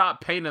once they stop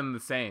painting them the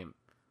same.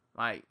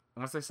 Like,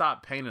 once they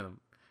stop painting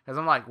them. Because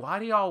I'm like, why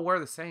do y'all wear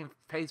the same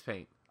face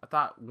paint? I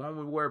thought one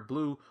would wear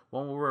blue,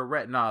 one would wear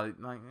red. No,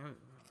 like,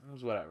 it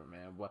was whatever,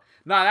 man. But,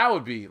 that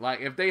would be, like,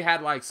 if they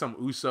had, like, some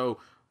Uso,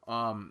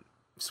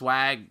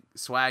 swag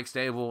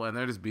stable and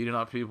they're just beating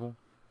up people,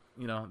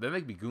 then they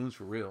could be goons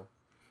for real.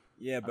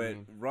 Yeah, but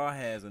Raw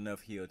has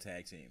enough heel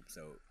tag team,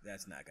 so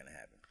that's not gonna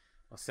happen.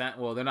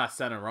 Well, they're not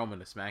sending Roman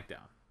to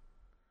SmackDown.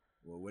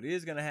 Well, what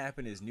is gonna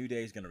happen is New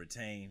Day's gonna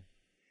retain,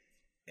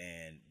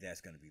 and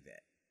that's gonna be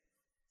that.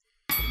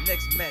 The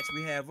next match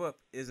we have up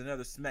is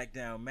another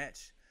SmackDown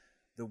match,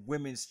 the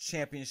Women's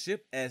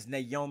Championship, as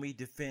Naomi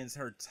defends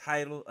her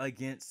title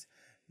against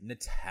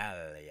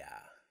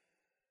Natalya.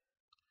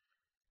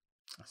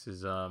 This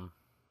is I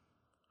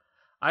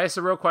guess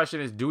the real question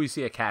is, do we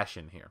see a cash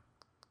in here?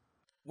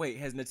 Wait,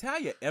 has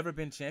Natalya ever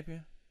been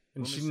champion?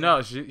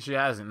 She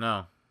hasn't.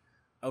 No.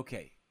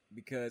 Okay,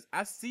 because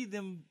I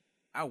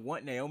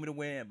want Naomi to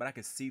win, but I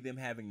could see them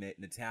having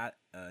Natalya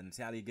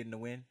getting the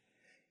win,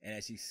 and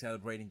as she's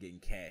celebrating, getting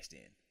cashed in.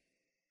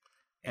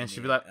 And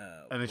she'll be like,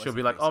 she'll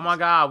be like, "Oh my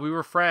God, we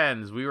were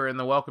friends. We were in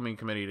the welcoming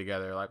committee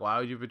together. Like, why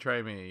would you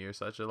betray me? You're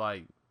such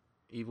a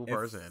evil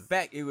person." In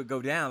fact, it would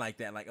go down like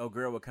that. Like,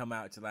 girl would come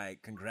out to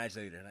like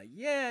congratulate her, like,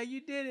 "Yeah, you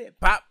did it."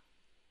 Pop.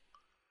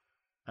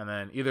 And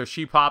then either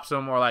she pops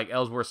him or like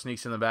Ellsworth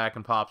sneaks in the back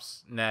and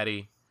pops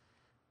Natty.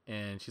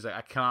 And she's like,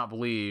 "I cannot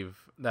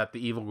believe that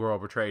the evil girl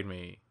betrayed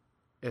me.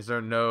 Is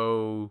there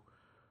no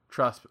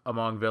trust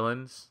among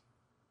villains?"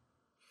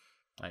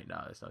 Like,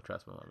 no, there's no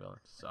trust among villains.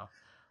 So,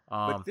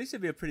 but this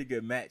should be a pretty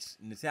good match.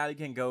 Natalya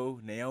can go,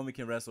 Naomi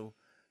can wrestle.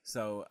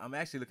 So I'm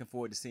actually looking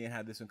forward to seeing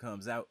how this one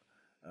comes out.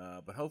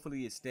 But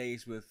hopefully it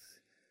stays with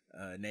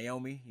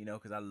Naomi,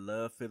 because I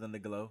love feeling the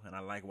glow and I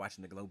like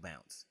watching the glow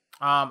bounce.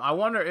 I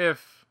wonder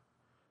if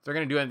they're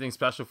going to do anything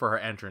special for her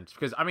entrance.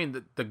 Because,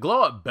 the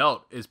glow up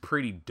belt is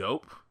pretty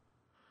dope,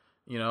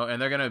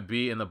 and they're going to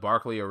be in the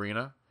Barclay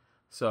Arena.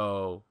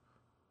 So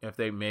if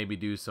they maybe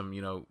do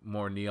some,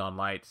 more neon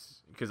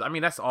lights. Because,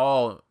 that's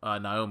all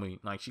Naomi.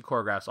 Like, she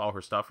choreographs all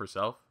her stuff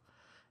herself.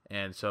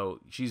 And so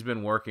she's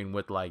been working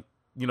with, like,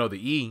 the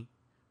E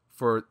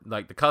for,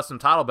 like, the custom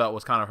title belt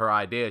was kind of her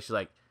idea. She's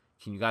like,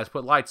 can you guys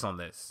put lights on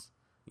this?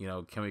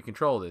 Can we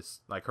control this?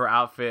 Like, her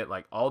outfit,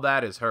 like, all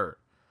that is her.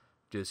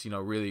 Just,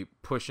 really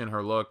pushing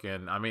her look.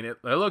 And, it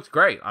looks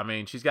great.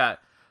 She's got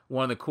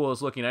one of the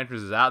coolest looking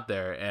entrances out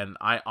there. And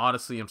I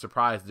honestly am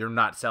surprised they're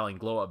not selling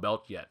glow-up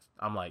belts yet.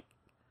 I'm like,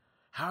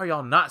 how are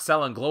y'all not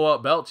selling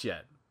glow-up belts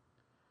yet?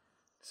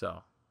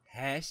 So.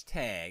 #WWE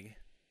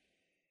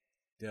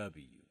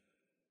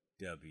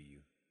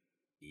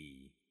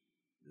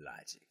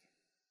Logic.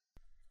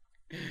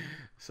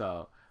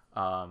 So,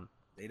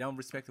 they don't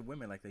respect the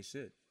women like they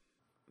should.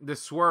 The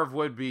swerve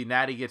would be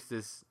Natty gets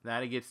this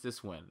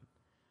win,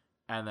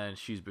 and then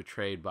she's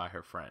betrayed by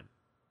her friend,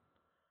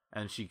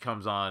 and she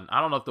comes on. I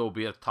don't know if there will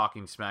be a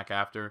Talking Smack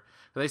after.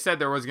 They said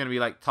there was going to be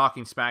like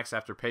Talking Smacks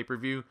after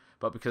pay-per-view,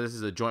 but because this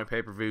is a joint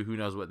pay-per-view, who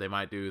knows what they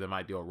might do? They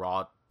might do a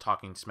Raw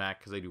Talking Smack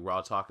because they do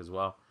Raw Talk as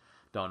well.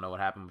 Don't know what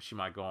happened, but she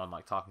might go on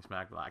like Talking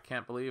Smack. Like, I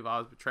can't believe I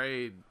was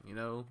betrayed.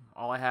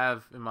 All I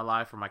have in my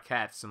life are my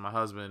cats and my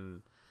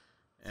husband,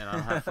 and I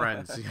don't have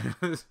friends.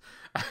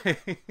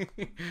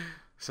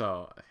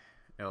 So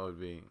it would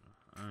be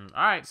all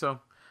right. So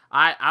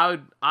I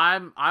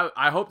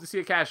hope to see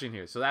a cash in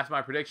here. So that's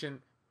my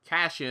prediction.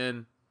 Cash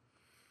in.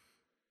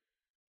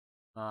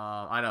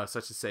 I know,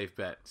 such a safe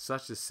bet.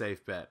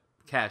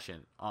 Cash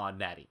in on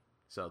Natty.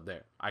 So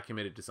there, I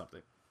committed to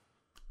something.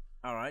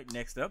 All right,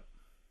 next up,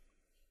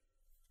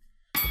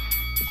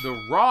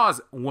 the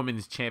Raw's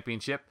Women's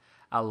Championship,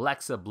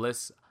 Alexa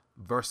Bliss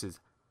versus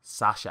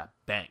Sasha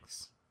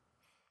Banks.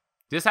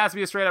 This has to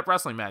be a straight up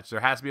wrestling match. There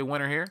has to be a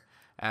winner here,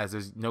 as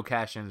there's no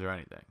cash-ins or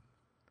anything.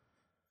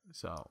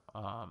 So,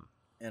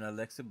 and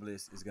Alexa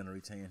Bliss is going to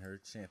retain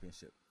her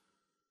championship.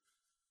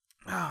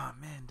 Oh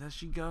man, does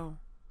she go?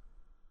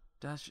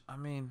 I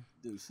mean,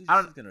 dude, she's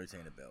going to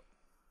retain the belt.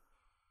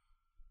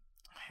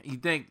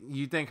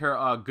 You think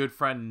her good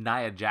friend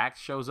Nia Jax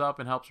shows up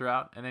and helps her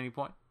out at any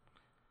point?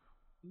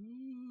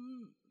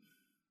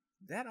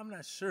 That I'm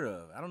not sure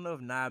of. I don't know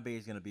if Nia Bay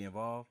is going to be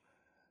involved,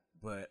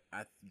 but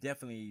I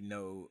definitely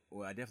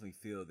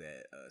feel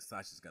that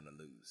Sasha's going to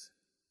lose.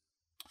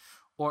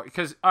 Or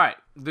because all right,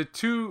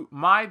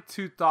 my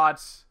two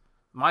thoughts,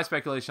 my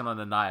speculation on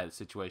the Nia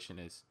situation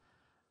is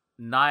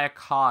Nia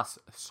costs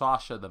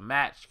Sasha the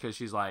match because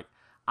she's like,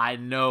 I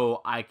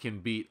know I can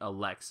beat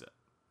Alexa,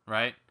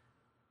 right?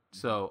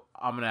 So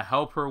I'm gonna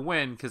help her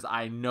win because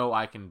I know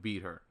I can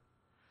beat her.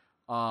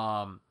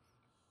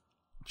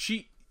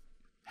 She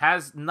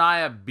has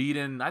Nia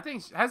beaten. I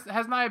think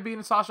has Nia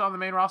beaten Sasha on the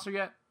main roster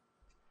yet?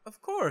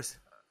 Of course.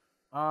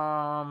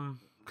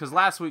 Because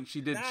last week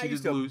she did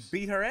lose.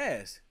 Beat her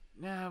ass.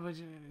 Yeah, but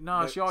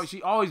no,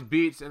 she always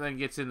beats and then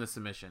gets in the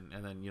submission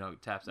and then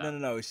taps out.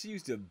 No. She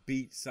used to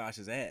beat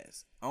Sasha's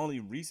ass. Only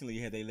recently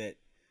had they let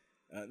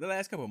the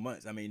last couple of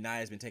months. I mean,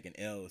 Nia's been taking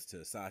L's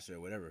to Sasha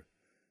or whatever.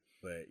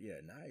 But yeah,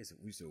 Nia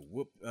used to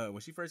whoop when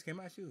she first came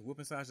out. She was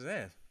whooping Sasha's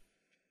ass.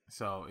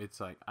 So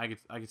it's like I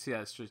could see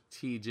that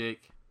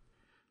strategic.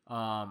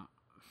 Shout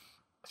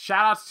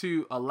outs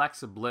to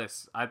Alexa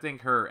Bliss. I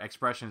think her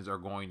expressions are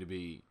going to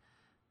be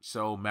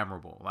so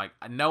memorable. Like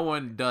no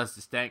one does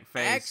the stank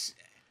face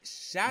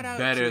shout out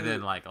better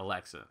than like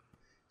Alexa.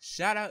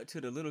 Shout out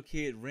to the little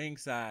kid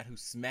ringside who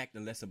smacked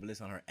Alexa Bliss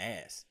on her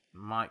ass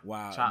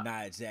while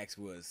Nia Jax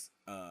was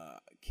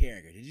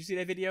carrying her. Did you see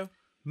that video?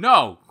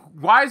 No.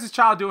 Why is this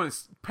child doing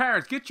this?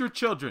 Parents, get your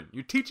children.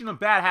 You're teaching them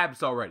bad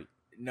habits already.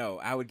 No,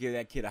 I would give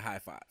that kid a high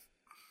five.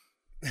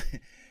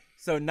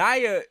 So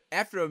Nia,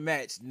 after a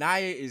match,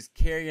 Nia is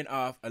carrying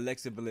off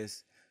Alexa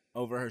Bliss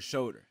over her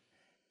shoulder.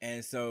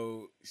 And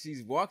so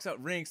she walks up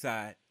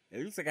ringside.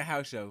 It looks like a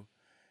house show.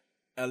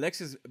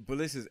 Alexa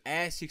Bliss's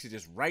ass cheeks are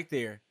just right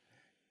there.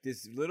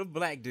 This little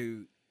black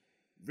dude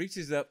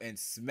reaches up and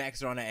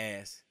smacks her on the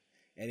ass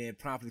and then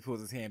promptly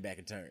pulls his hand back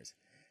and turns.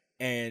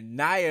 And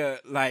Nia,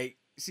 like,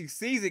 she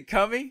sees it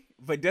coming,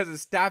 but doesn't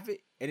stop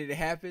it. And then it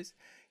happens.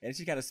 And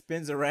she kind of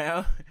spins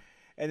around.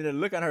 And then the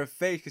look on her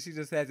face, because she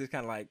just has this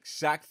kind of like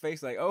shocked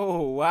face, like,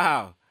 oh,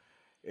 wow.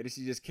 And then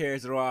she just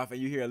carries her off.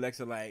 And you hear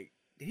Alexa like,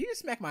 did he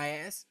just smack my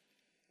ass?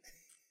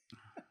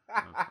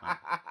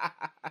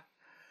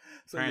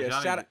 So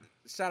Parents, yeah,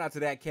 shout out to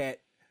that cat.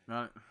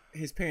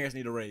 His parents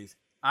need a raise.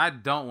 I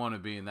don't want to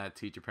be in that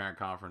teacher parent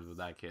conference with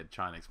that kid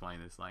trying to explain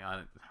this. Like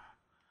I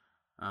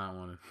don't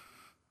want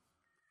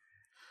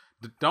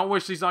to. Don't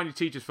wish these on your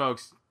teachers,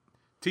 folks.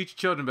 Teach your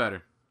children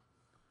better.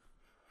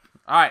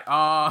 All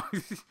right.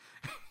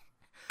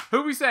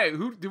 Who we say?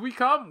 Who did we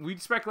come? We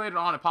speculated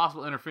on a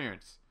possible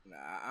interference.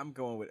 I'm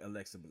going with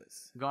Alexa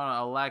Bliss. Going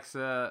to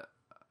Alexa.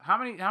 How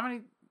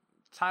many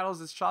titles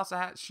does Sasha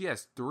have? She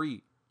has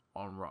 3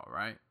 on Raw,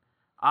 right?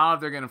 I don't know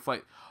if they're gonna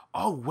fight.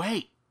 Oh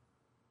wait,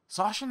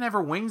 Sasha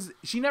never wins.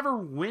 She never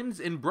wins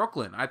in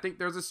Brooklyn. I think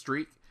there's a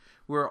streak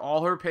where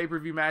all her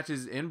pay-per-view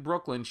matches in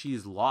Brooklyn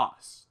she's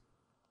lost.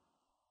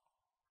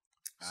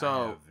 So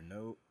I have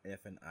no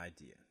effing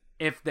idea.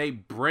 If they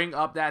bring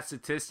up that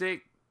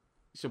statistic,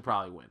 she'll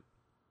probably win.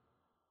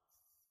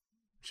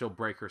 She'll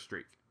break her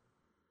streak.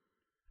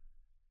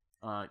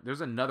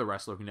 There's another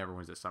wrestler who never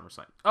wins at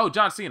SummerSlam. Oh,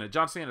 John Cena.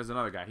 John Cena is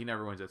another guy. He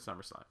never wins at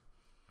SummerSlam.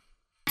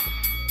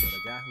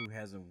 The guy who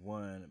hasn't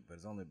won but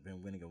has only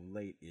been winning of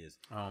late is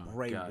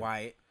Bray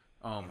Wyatt.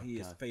 He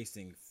is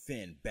facing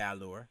Finn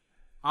Balor.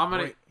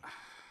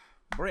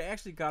 Bray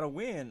actually got a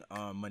win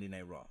on Monday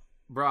Night Raw.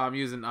 Bro, I'm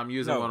using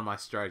one of my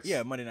strikes.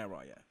 Yeah, Monday Night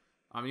Raw. Yeah,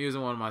 I'm using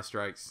one of my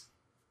strikes.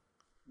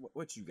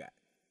 What you got?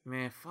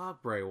 Man,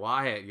 fuck Bray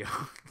Wyatt, yo.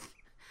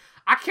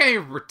 I can't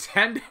even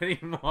pretend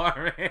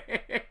anymore,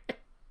 man.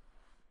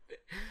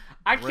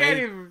 I can't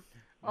even.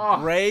 Oh.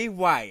 Bray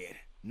Wyatt,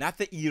 not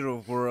the eater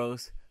of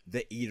worlds,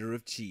 the eater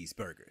of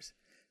cheeseburgers,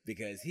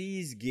 because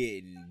he's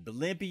getting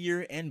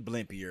blimpier and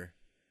blimpier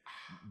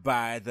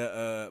by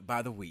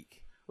the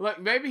week. Look,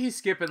 maybe he's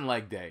skipping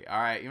leg day. All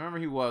right, you remember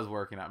he was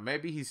working out.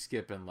 Maybe he's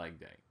skipping leg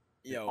day.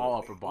 Yo, all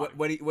upper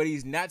body. What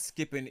he's not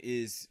skipping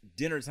is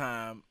dinner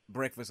time,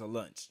 breakfast, or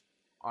lunch.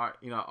 All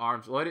right,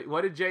 arms.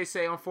 What did Jay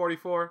say on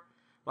 44?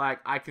 Like,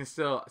 I can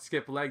still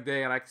skip leg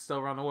day and I can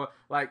still run the world.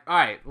 Like, all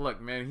right,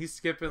 look, man, he's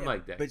skipping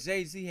leg day. But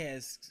Jay-Z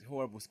has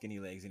horrible skinny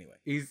legs anyway.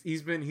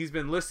 He's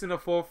been listening to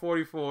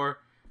 444,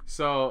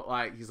 so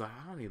like he's like,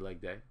 I don't need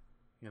leg day,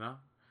 you know.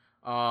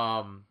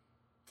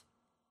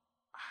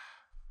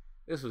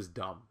 This was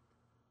dumb.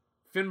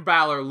 Finn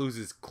Balor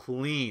loses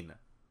clean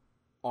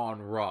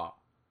on Raw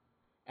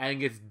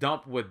and gets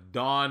dumped with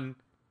Dawn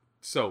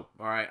soap.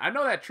 All right, I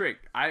know that trick.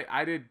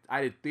 I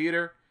did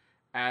theater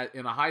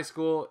in a high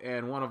school,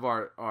 and one of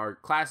our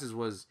classes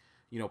was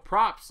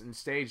props and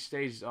stage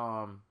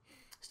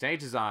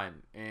design,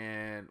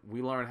 and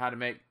we learned how to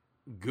make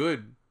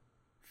good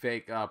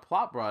fake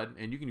plot blood,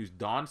 and you can use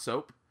Dawn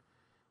soap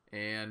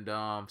and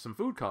some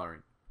food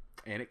coloring,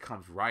 and it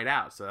comes right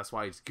out. So that's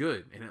why it's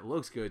good, and it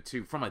looks good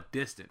too from a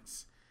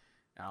distance.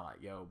 And I'm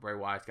like, yo, Bray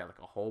Wyatt's got like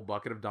a whole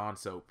bucket of Dawn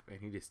soap, and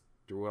he just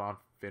threw it on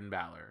Finn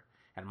Balor.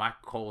 And Michael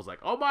Cole's like,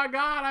 oh my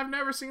God, I've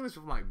never seen this.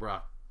 I'm like,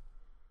 bruh,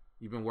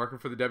 you've been working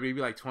for the WWE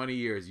like 20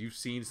 years. You've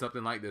seen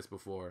something like this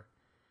before.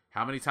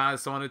 How many times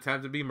did someone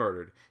attempted to be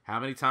murdered? How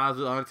many times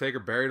was Undertaker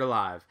buried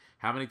alive?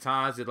 How many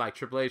times did like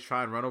Triple H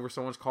try and run over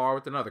someone's car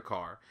with another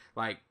car?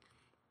 Like,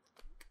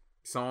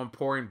 someone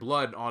pouring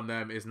blood on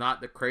them is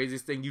not the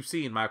craziest thing you've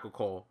seen, Michael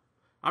Cole.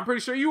 I'm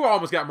pretty sure you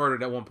almost got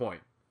murdered at one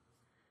point.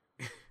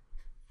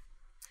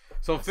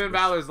 So that's Finn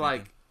Balor's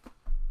like,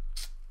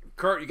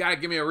 Kurt, you gotta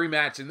give me a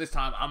rematch, and this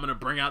time I'm gonna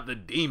bring out the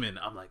demon.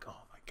 I'm like, oh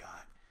my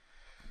God.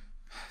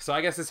 So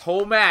I guess this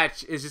whole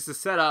match is just a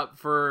setup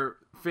for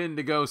Finn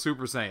to go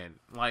Super Saiyan.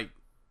 Like,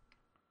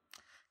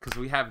 because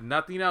we have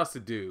nothing else to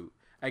do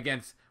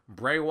against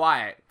Bray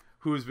Wyatt,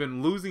 who's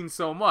been losing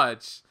so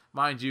much.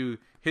 Mind you,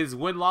 his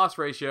win-loss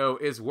ratio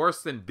is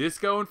worse than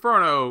Disco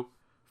Inferno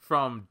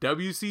from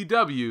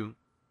WCW.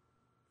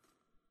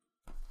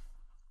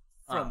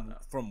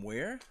 From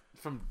where?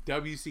 From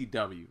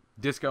WCW.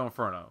 Disco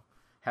Inferno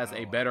has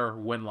a better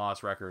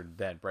win-loss record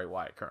than Bray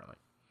Wyatt currently.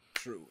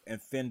 True.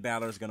 And Finn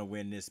Balor is going to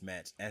win this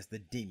match as the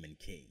Demon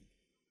King.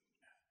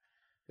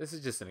 This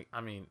is just it's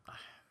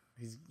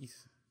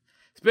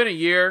been a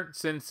year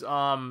since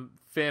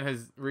Finn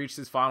has reached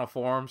his final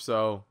form,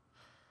 so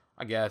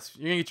I guess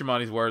you're going to get your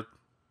money's worth.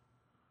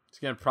 It's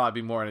going to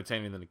probably be more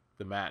entertaining than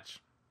the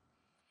match.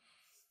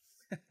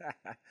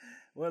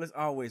 Well, it's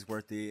always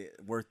worth the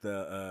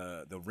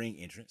ring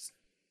entrance.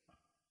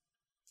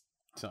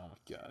 Oh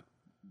my God.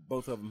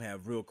 Both of them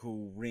have real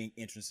cool ring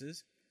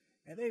entrances,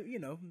 and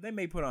they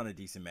may put on a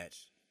decent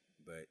match,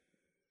 but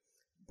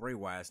Bray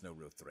Wyatt's no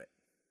real threat.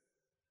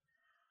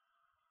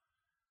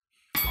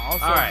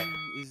 Also,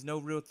 who is no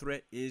real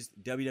threat is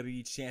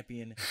WWE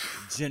Champion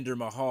Jinder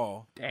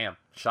Mahal. Damn,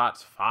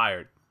 shots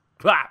fired.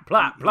 Blah,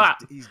 blah, blah.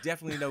 He's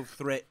definitely no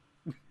threat.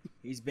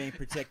 He's being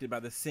protected by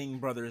the Singh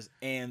brothers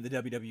and the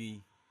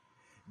WWE.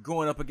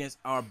 Going up against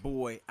our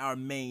boy, our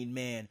main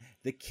man,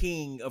 the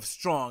king of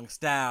strong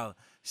style,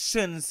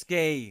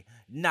 Shinsuke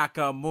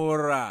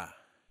Nakamura.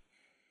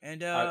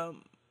 And I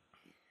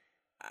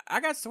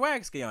got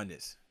Swagsuke on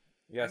this.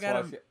 Yeah, I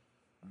got him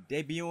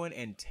debuting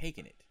and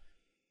taking it.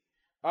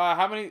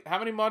 How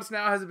many months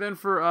now has it been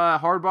for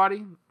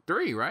Hardbody?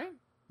 3, right?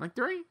 Like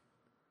 3?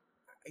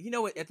 You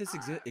know what? At this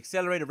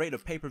accelerated rate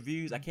of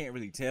pay-per-views, I can't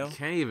really tell.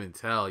 Can't even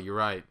tell. You're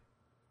right.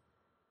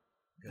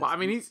 Well, I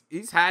mean,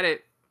 he's had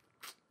it.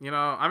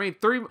 I mean,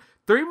 3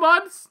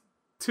 months.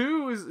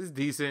 2 is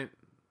decent.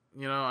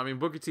 I mean,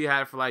 Booker T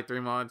had it for like 3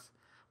 months.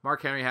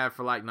 Mark Henry had it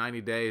for like 90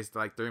 days to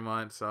like 3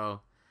 months.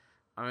 So,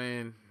 I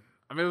mean,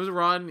 it was a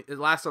run. It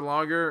lasted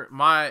longer.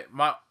 I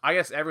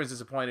guess everyone's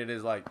disappointed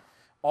is like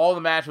all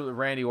the matches with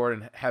Randy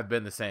Orton have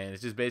been the same.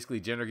 It's just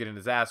basically Jinder getting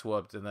his ass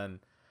whooped and then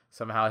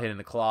somehow hitting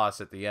the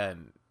Colossus at the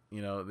end.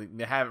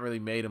 They haven't really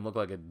made him look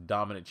like a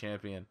dominant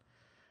champion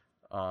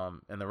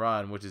in the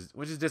run, which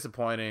is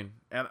disappointing.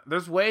 And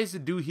there's ways to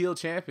do heel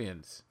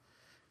champions.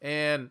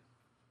 And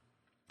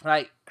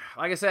like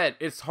I said,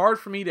 it's hard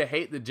for me to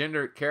hate the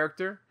Jinder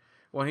character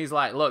when he's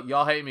like, look,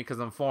 y'all hate me because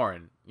I'm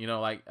foreign.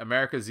 Like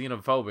America's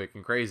xenophobic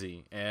and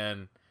crazy.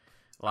 And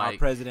like our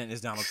president is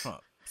Donald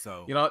Trump.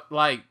 So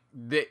like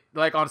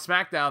on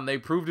SmackDown, they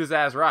proved his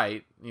ass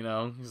right.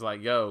 He's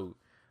like, yo,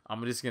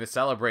 I'm just gonna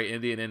celebrate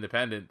Indian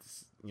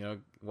independence.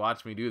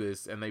 Watch me do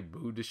this, and they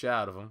booed the shit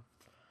out of him.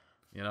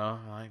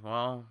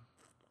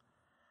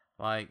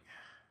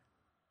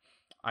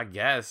 I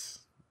guess,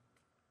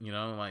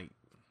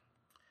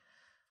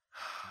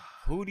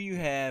 who do you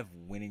have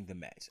winning the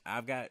match?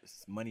 I've got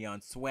money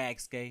on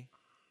Swagsuke.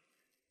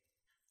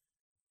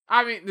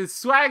 I mean, the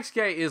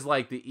Swagsuke is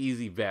like the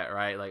easy bet,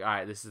 right? Like, all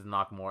right, this is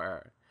Nakamura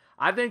era.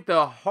 I think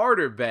the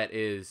harder bet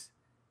is,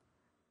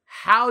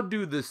 how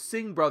do the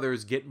Singh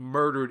brothers get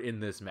murdered in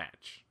this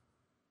match?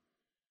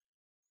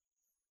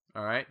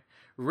 All right.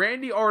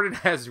 Randy Orton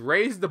has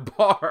raised the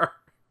bar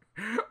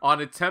on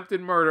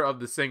attempted murder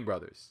of the Singh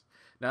brothers.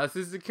 Now, this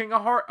is the king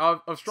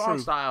of strong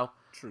style.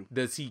 True.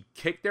 Does he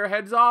kick their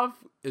heads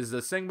off? Is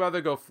the Singh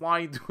brother go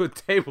flying through a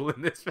table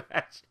in this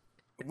match?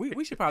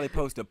 We should probably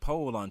post a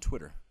poll on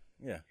Twitter.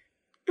 Yeah.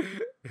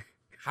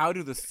 How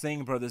do the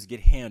Singh brothers get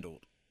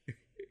handled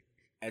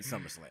at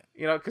SummerSlam?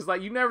 Because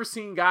like you've never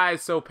seen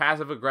guys so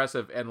passive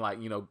aggressive and like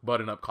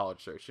button up collared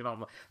shirts.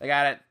 They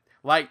got it.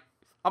 Like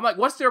I'm like,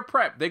 what's their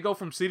prep? They go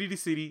from city to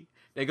city.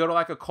 They go to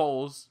like a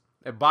Kohl's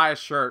and buy a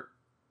shirt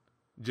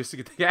just to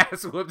get the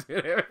ass whooped.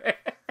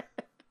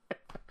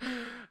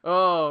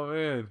 Oh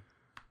man,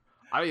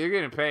 I mean you're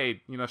getting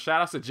paid.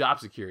 Shout outs to job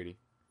security.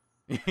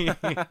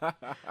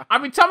 I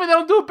mean, tell me they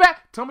don't do it bad.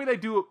 Tell me they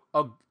do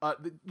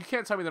you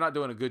can't tell me they're not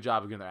doing a good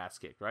job of getting their ass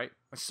kicked, right?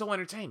 It's so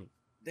entertaining.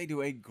 They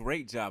do a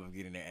great job of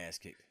getting their ass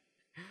kicked.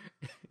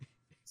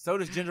 So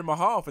does Jinder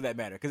Mahal, for that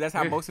matter, because that's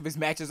how most of his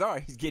matches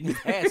are. He's getting his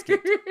ass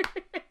kicked.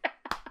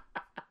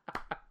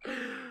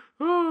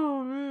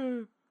 Oh,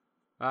 man.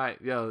 All right,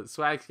 yo,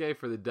 Swag Skate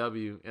for the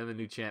W and the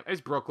new champ.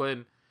 It's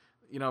Brooklyn.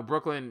 You know,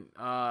 Brooklyn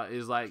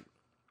is like,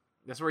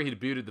 that's where he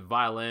debuted the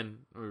violin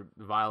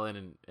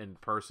in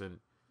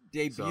person.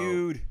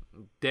 Debuted.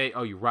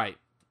 Oh, you're right.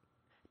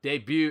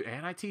 Debut,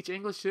 and I teach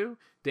English too.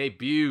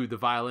 Debut the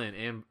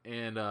violin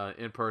and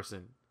in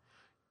person.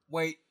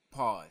 Wait,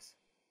 pause.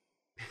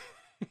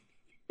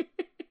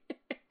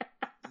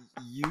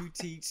 You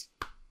teach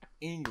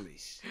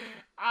English.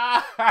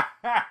 Have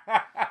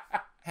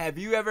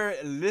you ever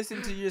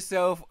listened to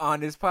yourself on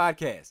this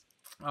podcast?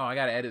 Oh, I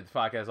gotta edit the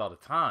podcast all the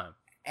time.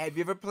 Have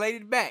you ever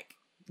played it back?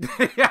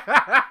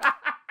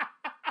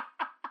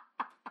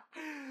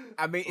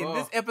 I mean, in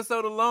this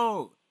episode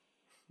alone,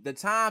 the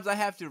times I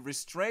have to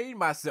restrain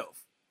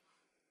myself.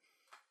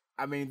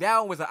 I mean, that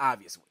one was an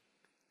obvious one.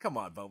 Come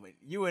on, Bowman.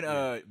 You and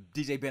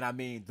DJ Ben, I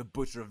mean, the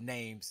butcher of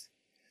names.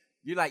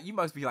 You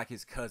must be like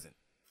his cousin.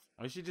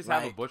 We should just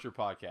have a butcher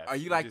podcast. Are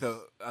you like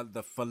the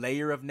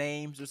filleter of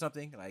names or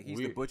something? Like he's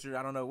the butcher?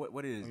 I don't know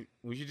what it is.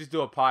 We should just do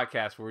a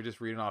podcast where we're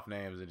just reading off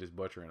names and just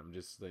butchering them.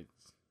 Just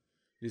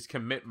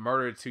commit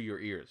murder to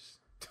your ears.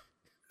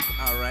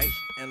 All right.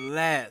 And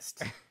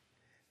last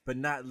but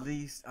not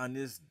least on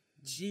this,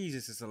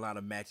 Jesus, it's a lot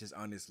of matches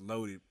on this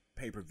loaded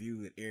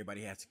pay-per-view that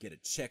everybody has to get a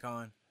check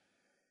on.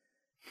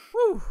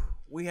 Whew.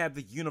 We have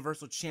the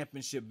Universal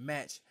Championship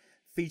match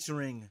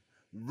featuring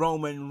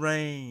Roman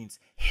Reigns,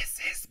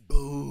 his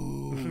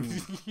boo,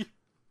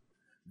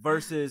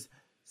 versus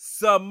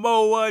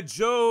Samoa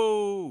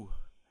Joe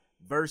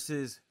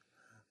versus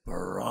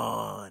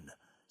Braun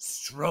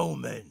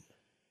Strowman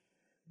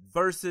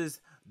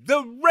versus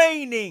the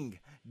reigning,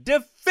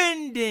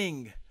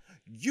 defending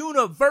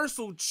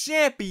Universal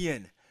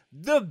Champion,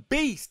 the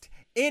Beast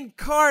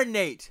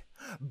Incarnate,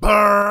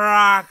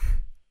 Brock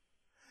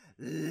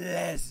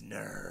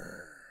Lesnar.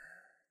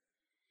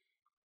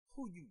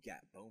 Who you got,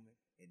 Bowman,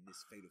 in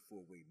this fatal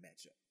four-way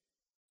matchup?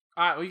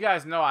 All right, well, you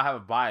guys know I have a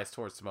bias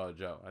towards Samoa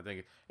Joe. I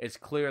think it's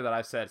clear that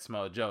I said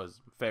Samoa Joe is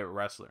my favorite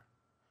wrestler.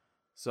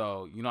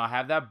 So, you know, I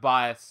have that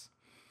bias.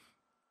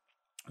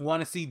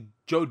 Want to see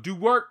Joe do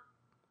work.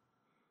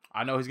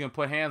 I know he's going to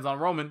put hands on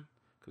Roman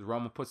because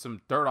Roman put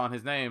some dirt on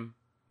his name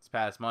this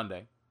past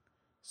Monday.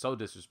 So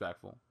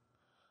disrespectful.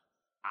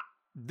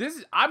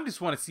 I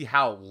just want to see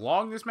how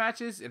long this match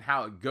is and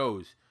how it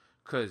goes,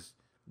 because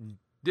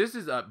this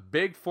is a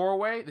big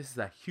four-way. This is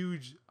a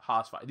huge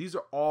house fight. These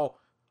are all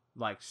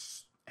like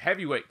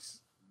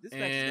heavyweights. This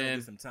match is gonna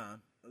get some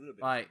time, a little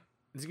bit. Like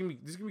this is gonna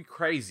be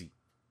crazy.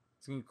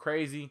 It's gonna be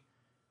crazy.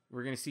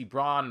 We're gonna see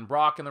Braun and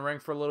Brock in the ring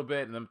for a little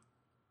bit, and them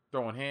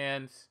throwing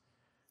hands.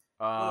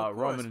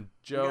 Roman and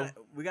Joe.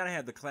 We gotta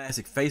have the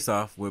classic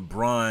face-off where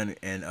Braun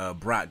and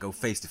Brock go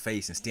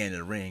face-to-face and stand in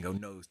the ring, go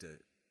nose to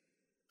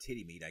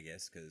titty meat, I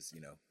guess, because,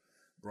 you know,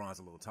 Braun's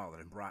a little taller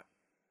than Brock.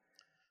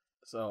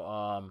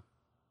 So,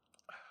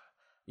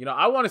 you know,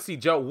 I want to see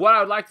Joe. What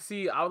I would like to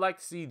see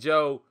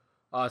Joe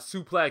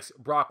suplex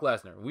Brock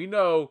Lesnar. We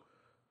know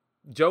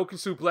Joe can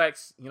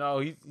suplex. You know,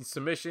 he's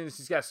submissions.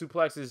 He's got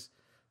suplexes.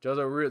 Joe's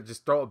a real.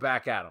 Just throw it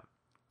back at him.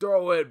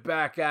 Throw it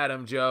back at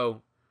him,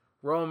 Joe.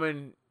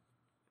 Roman,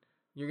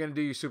 you're gonna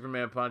do your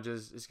Superman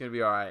punches. It's gonna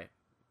be all right.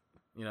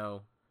 You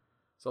know,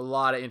 it's a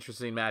lot of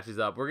interesting matches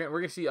up. We're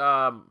gonna see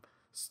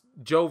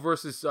Joe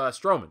versus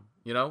Strowman.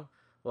 You know,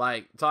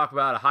 like talk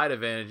about a height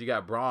advantage. You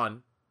got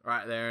Braun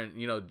right there, and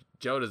you know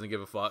Joe doesn't give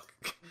a fuck.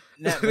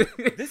 Now,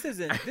 this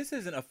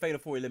isn't a fatal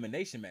four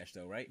elimination match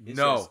though, right?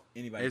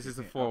 It's just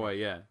a four-way,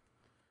 yeah.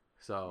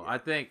 So yeah. I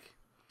think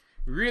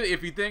really,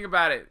 if you think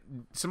about it,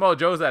 Samoa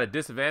Joe's at a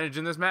disadvantage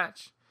in this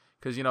match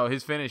because you know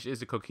his finish is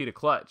the Coquina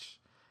Clutch,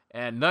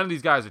 and none of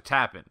these guys are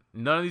tapping.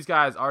 None of these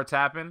guys are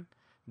tapping.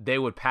 They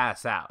would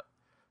pass out.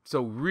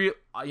 So real,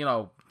 you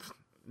know,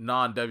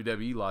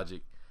 non-WWE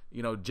logic,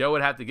 you know, Joe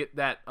would have to get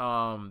that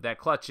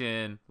clutch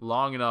in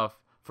long enough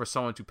for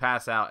someone to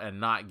pass out and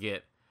not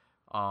get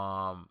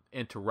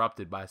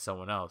interrupted by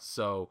someone else.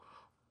 So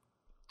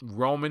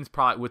Roman's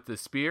probably with the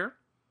spear,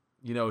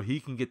 you know, he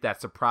can get that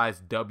surprise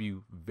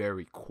W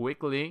very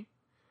quickly,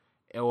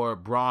 or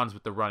Braun's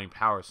with the running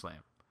power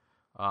slam.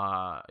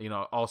 You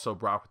know, also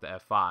Brock with the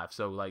F5.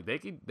 So like they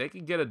can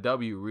get a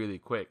W really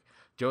quick.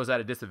 Joe's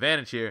at a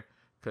disadvantage here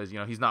because, you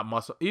know, he's not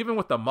muscle. Even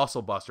with the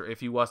muscle buster,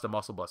 if he was the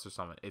muscle buster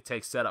summon, it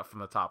takes setup from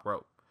the top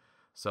rope.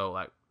 So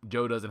like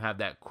Joe doesn't have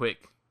that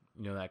quick,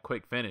 you know, that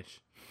quick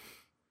finish.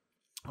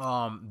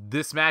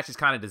 This match is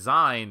kind of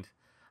designed.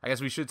 I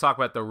guess we should talk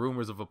about the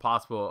rumors of a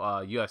possible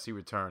UFC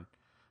return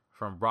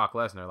from Brock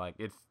Lesnar. Like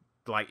it's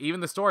like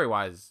even the story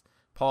wise,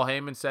 Paul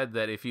Heyman said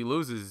that if he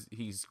loses,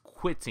 he's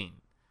quitting.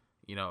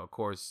 You know, of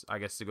course, I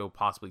guess to go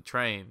possibly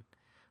train.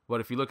 But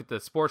if you look at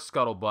the sports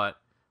scuttlebutt,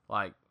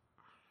 like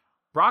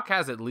Brock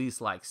has at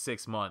least like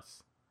 6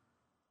 months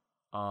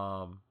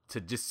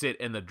to just sit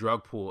in the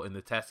drug pool, in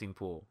the testing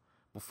pool,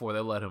 before they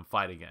let him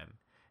fight again.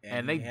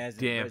 And he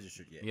hasn't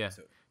registered yet. Yeah,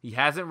 so. He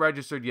hasn't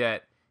registered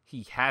yet.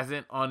 He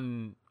hasn't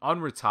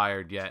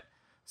unretired yet.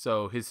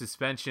 So his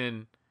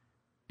suspension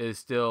is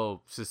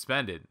still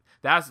suspended.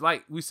 That's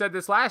like, we said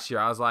this last year.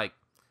 I was like,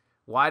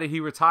 why did he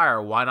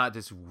retire? Why not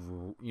just,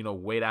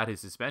 wait out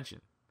his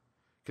suspension?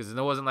 Because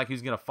it wasn't like he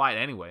was going to fight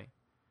anyway.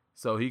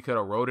 So he could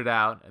have rode it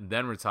out and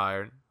then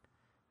retired,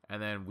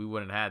 and then we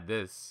wouldn't have had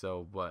this.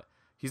 So, but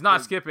he's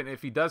not skipping.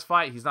 If he does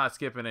fight, he's not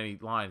skipping any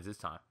lines this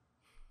time.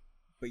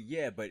 But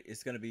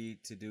it's going to be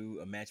to do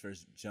a match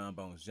versus John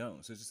Bones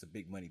Jones. So it's just a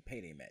big money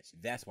payday match.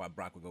 That's why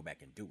Brock would go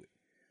back and do it.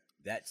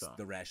 That's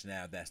the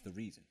rationale. That's the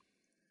reason.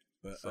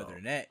 But other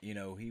than that,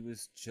 he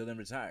was chilling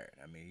retired.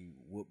 I mean, he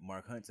whooped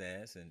Mark Hunt's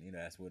ass, and,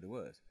 that's what it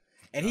was.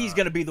 And he's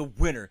going to be the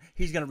winner.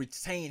 He's going to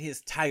retain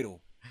his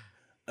title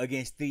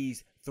against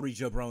these 3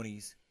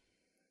 jabronis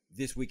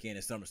this weekend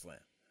at SummerSlam.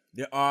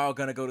 They're all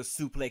going to go to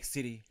Suplex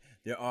City.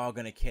 They're all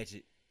going to catch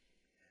it.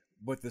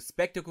 But the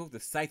spectacle, the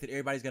sight that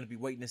everybody's going to be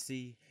waiting to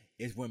see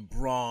is when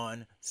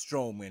Braun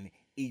Strowman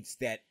eats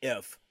that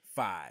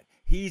F5.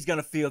 He's going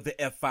to feel the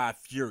F5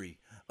 fury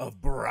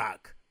of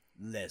Brock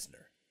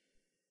Lesnar.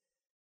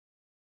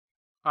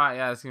 All right,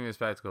 yeah, it's going to be a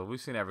spectacle. We've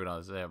seen everyone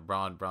else. Yeah,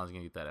 Braun's going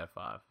to get that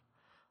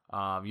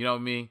F5. You know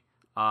me,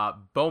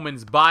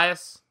 Bowman's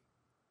Bias.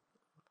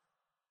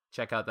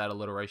 Check out that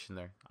alliteration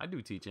there. I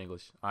do teach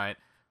English. All right,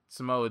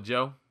 Samoa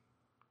Joe.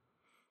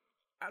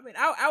 I mean,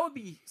 I would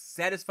be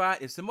satisfied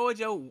if Samoa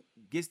Joe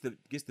gets the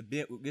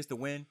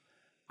win.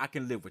 I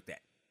can live with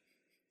that.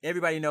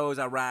 Everybody knows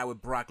I ride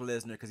with Brock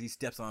Lesnar because he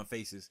steps on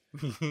faces.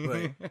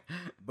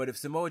 But if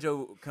Samoa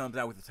Joe comes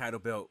out with the title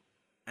belt,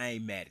 I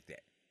ain't mad at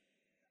that.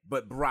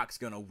 But Brock's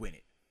gonna win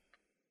it.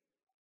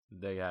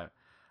 There you have it.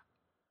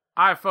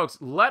 All right, folks.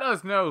 Let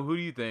us know, who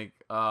do you think.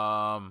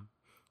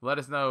 Let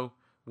us know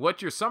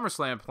what your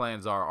SummerSlam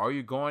plans are. Are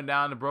you going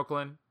down to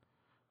Brooklyn?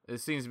 It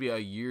seems to be a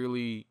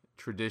yearly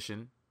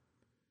tradition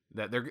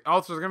that they're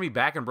also going to be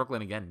back in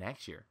Brooklyn again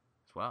next year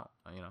as well.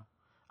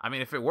 I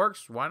mean, if it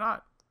works, why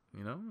not?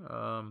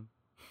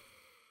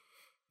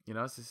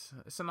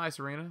 It's a nice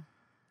arena.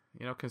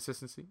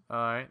 Consistency. All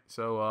right.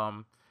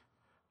 So,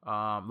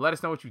 let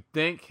us know what you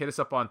think. Hit us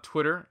up on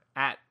Twitter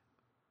at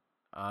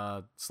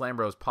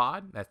SlamBros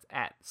Pod. That's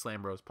at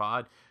SlamBros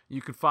Pod.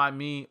 You can find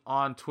me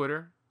on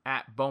Twitter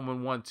at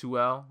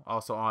Bowman12L.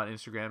 Also on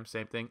Instagram,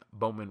 same thing,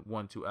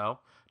 Bowman12L.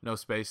 No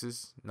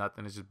spaces,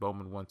 nothing. It's just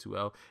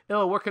Bowman12L.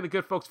 Illa, where can the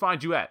good folks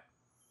find you at?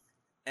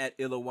 At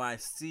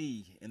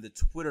IllaYC in the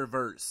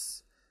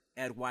Twitterverse.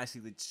 At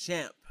YC the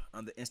Champ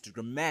on the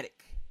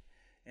Instagrammatic.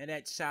 And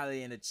at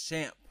Charlie and the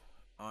Champ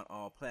on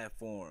all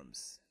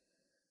platforms.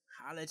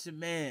 Holla at your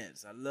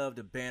mans. I love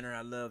the banner.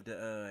 I love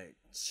the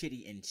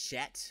chitty and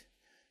chat.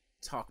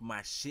 Talk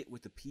my shit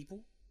with the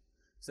people.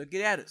 So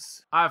get at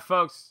us. All right,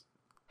 folks.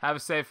 Have a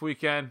safe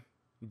weekend.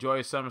 Enjoy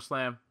your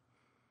SummerSlam.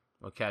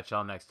 We'll catch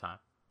y'all next time.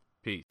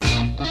 Peace.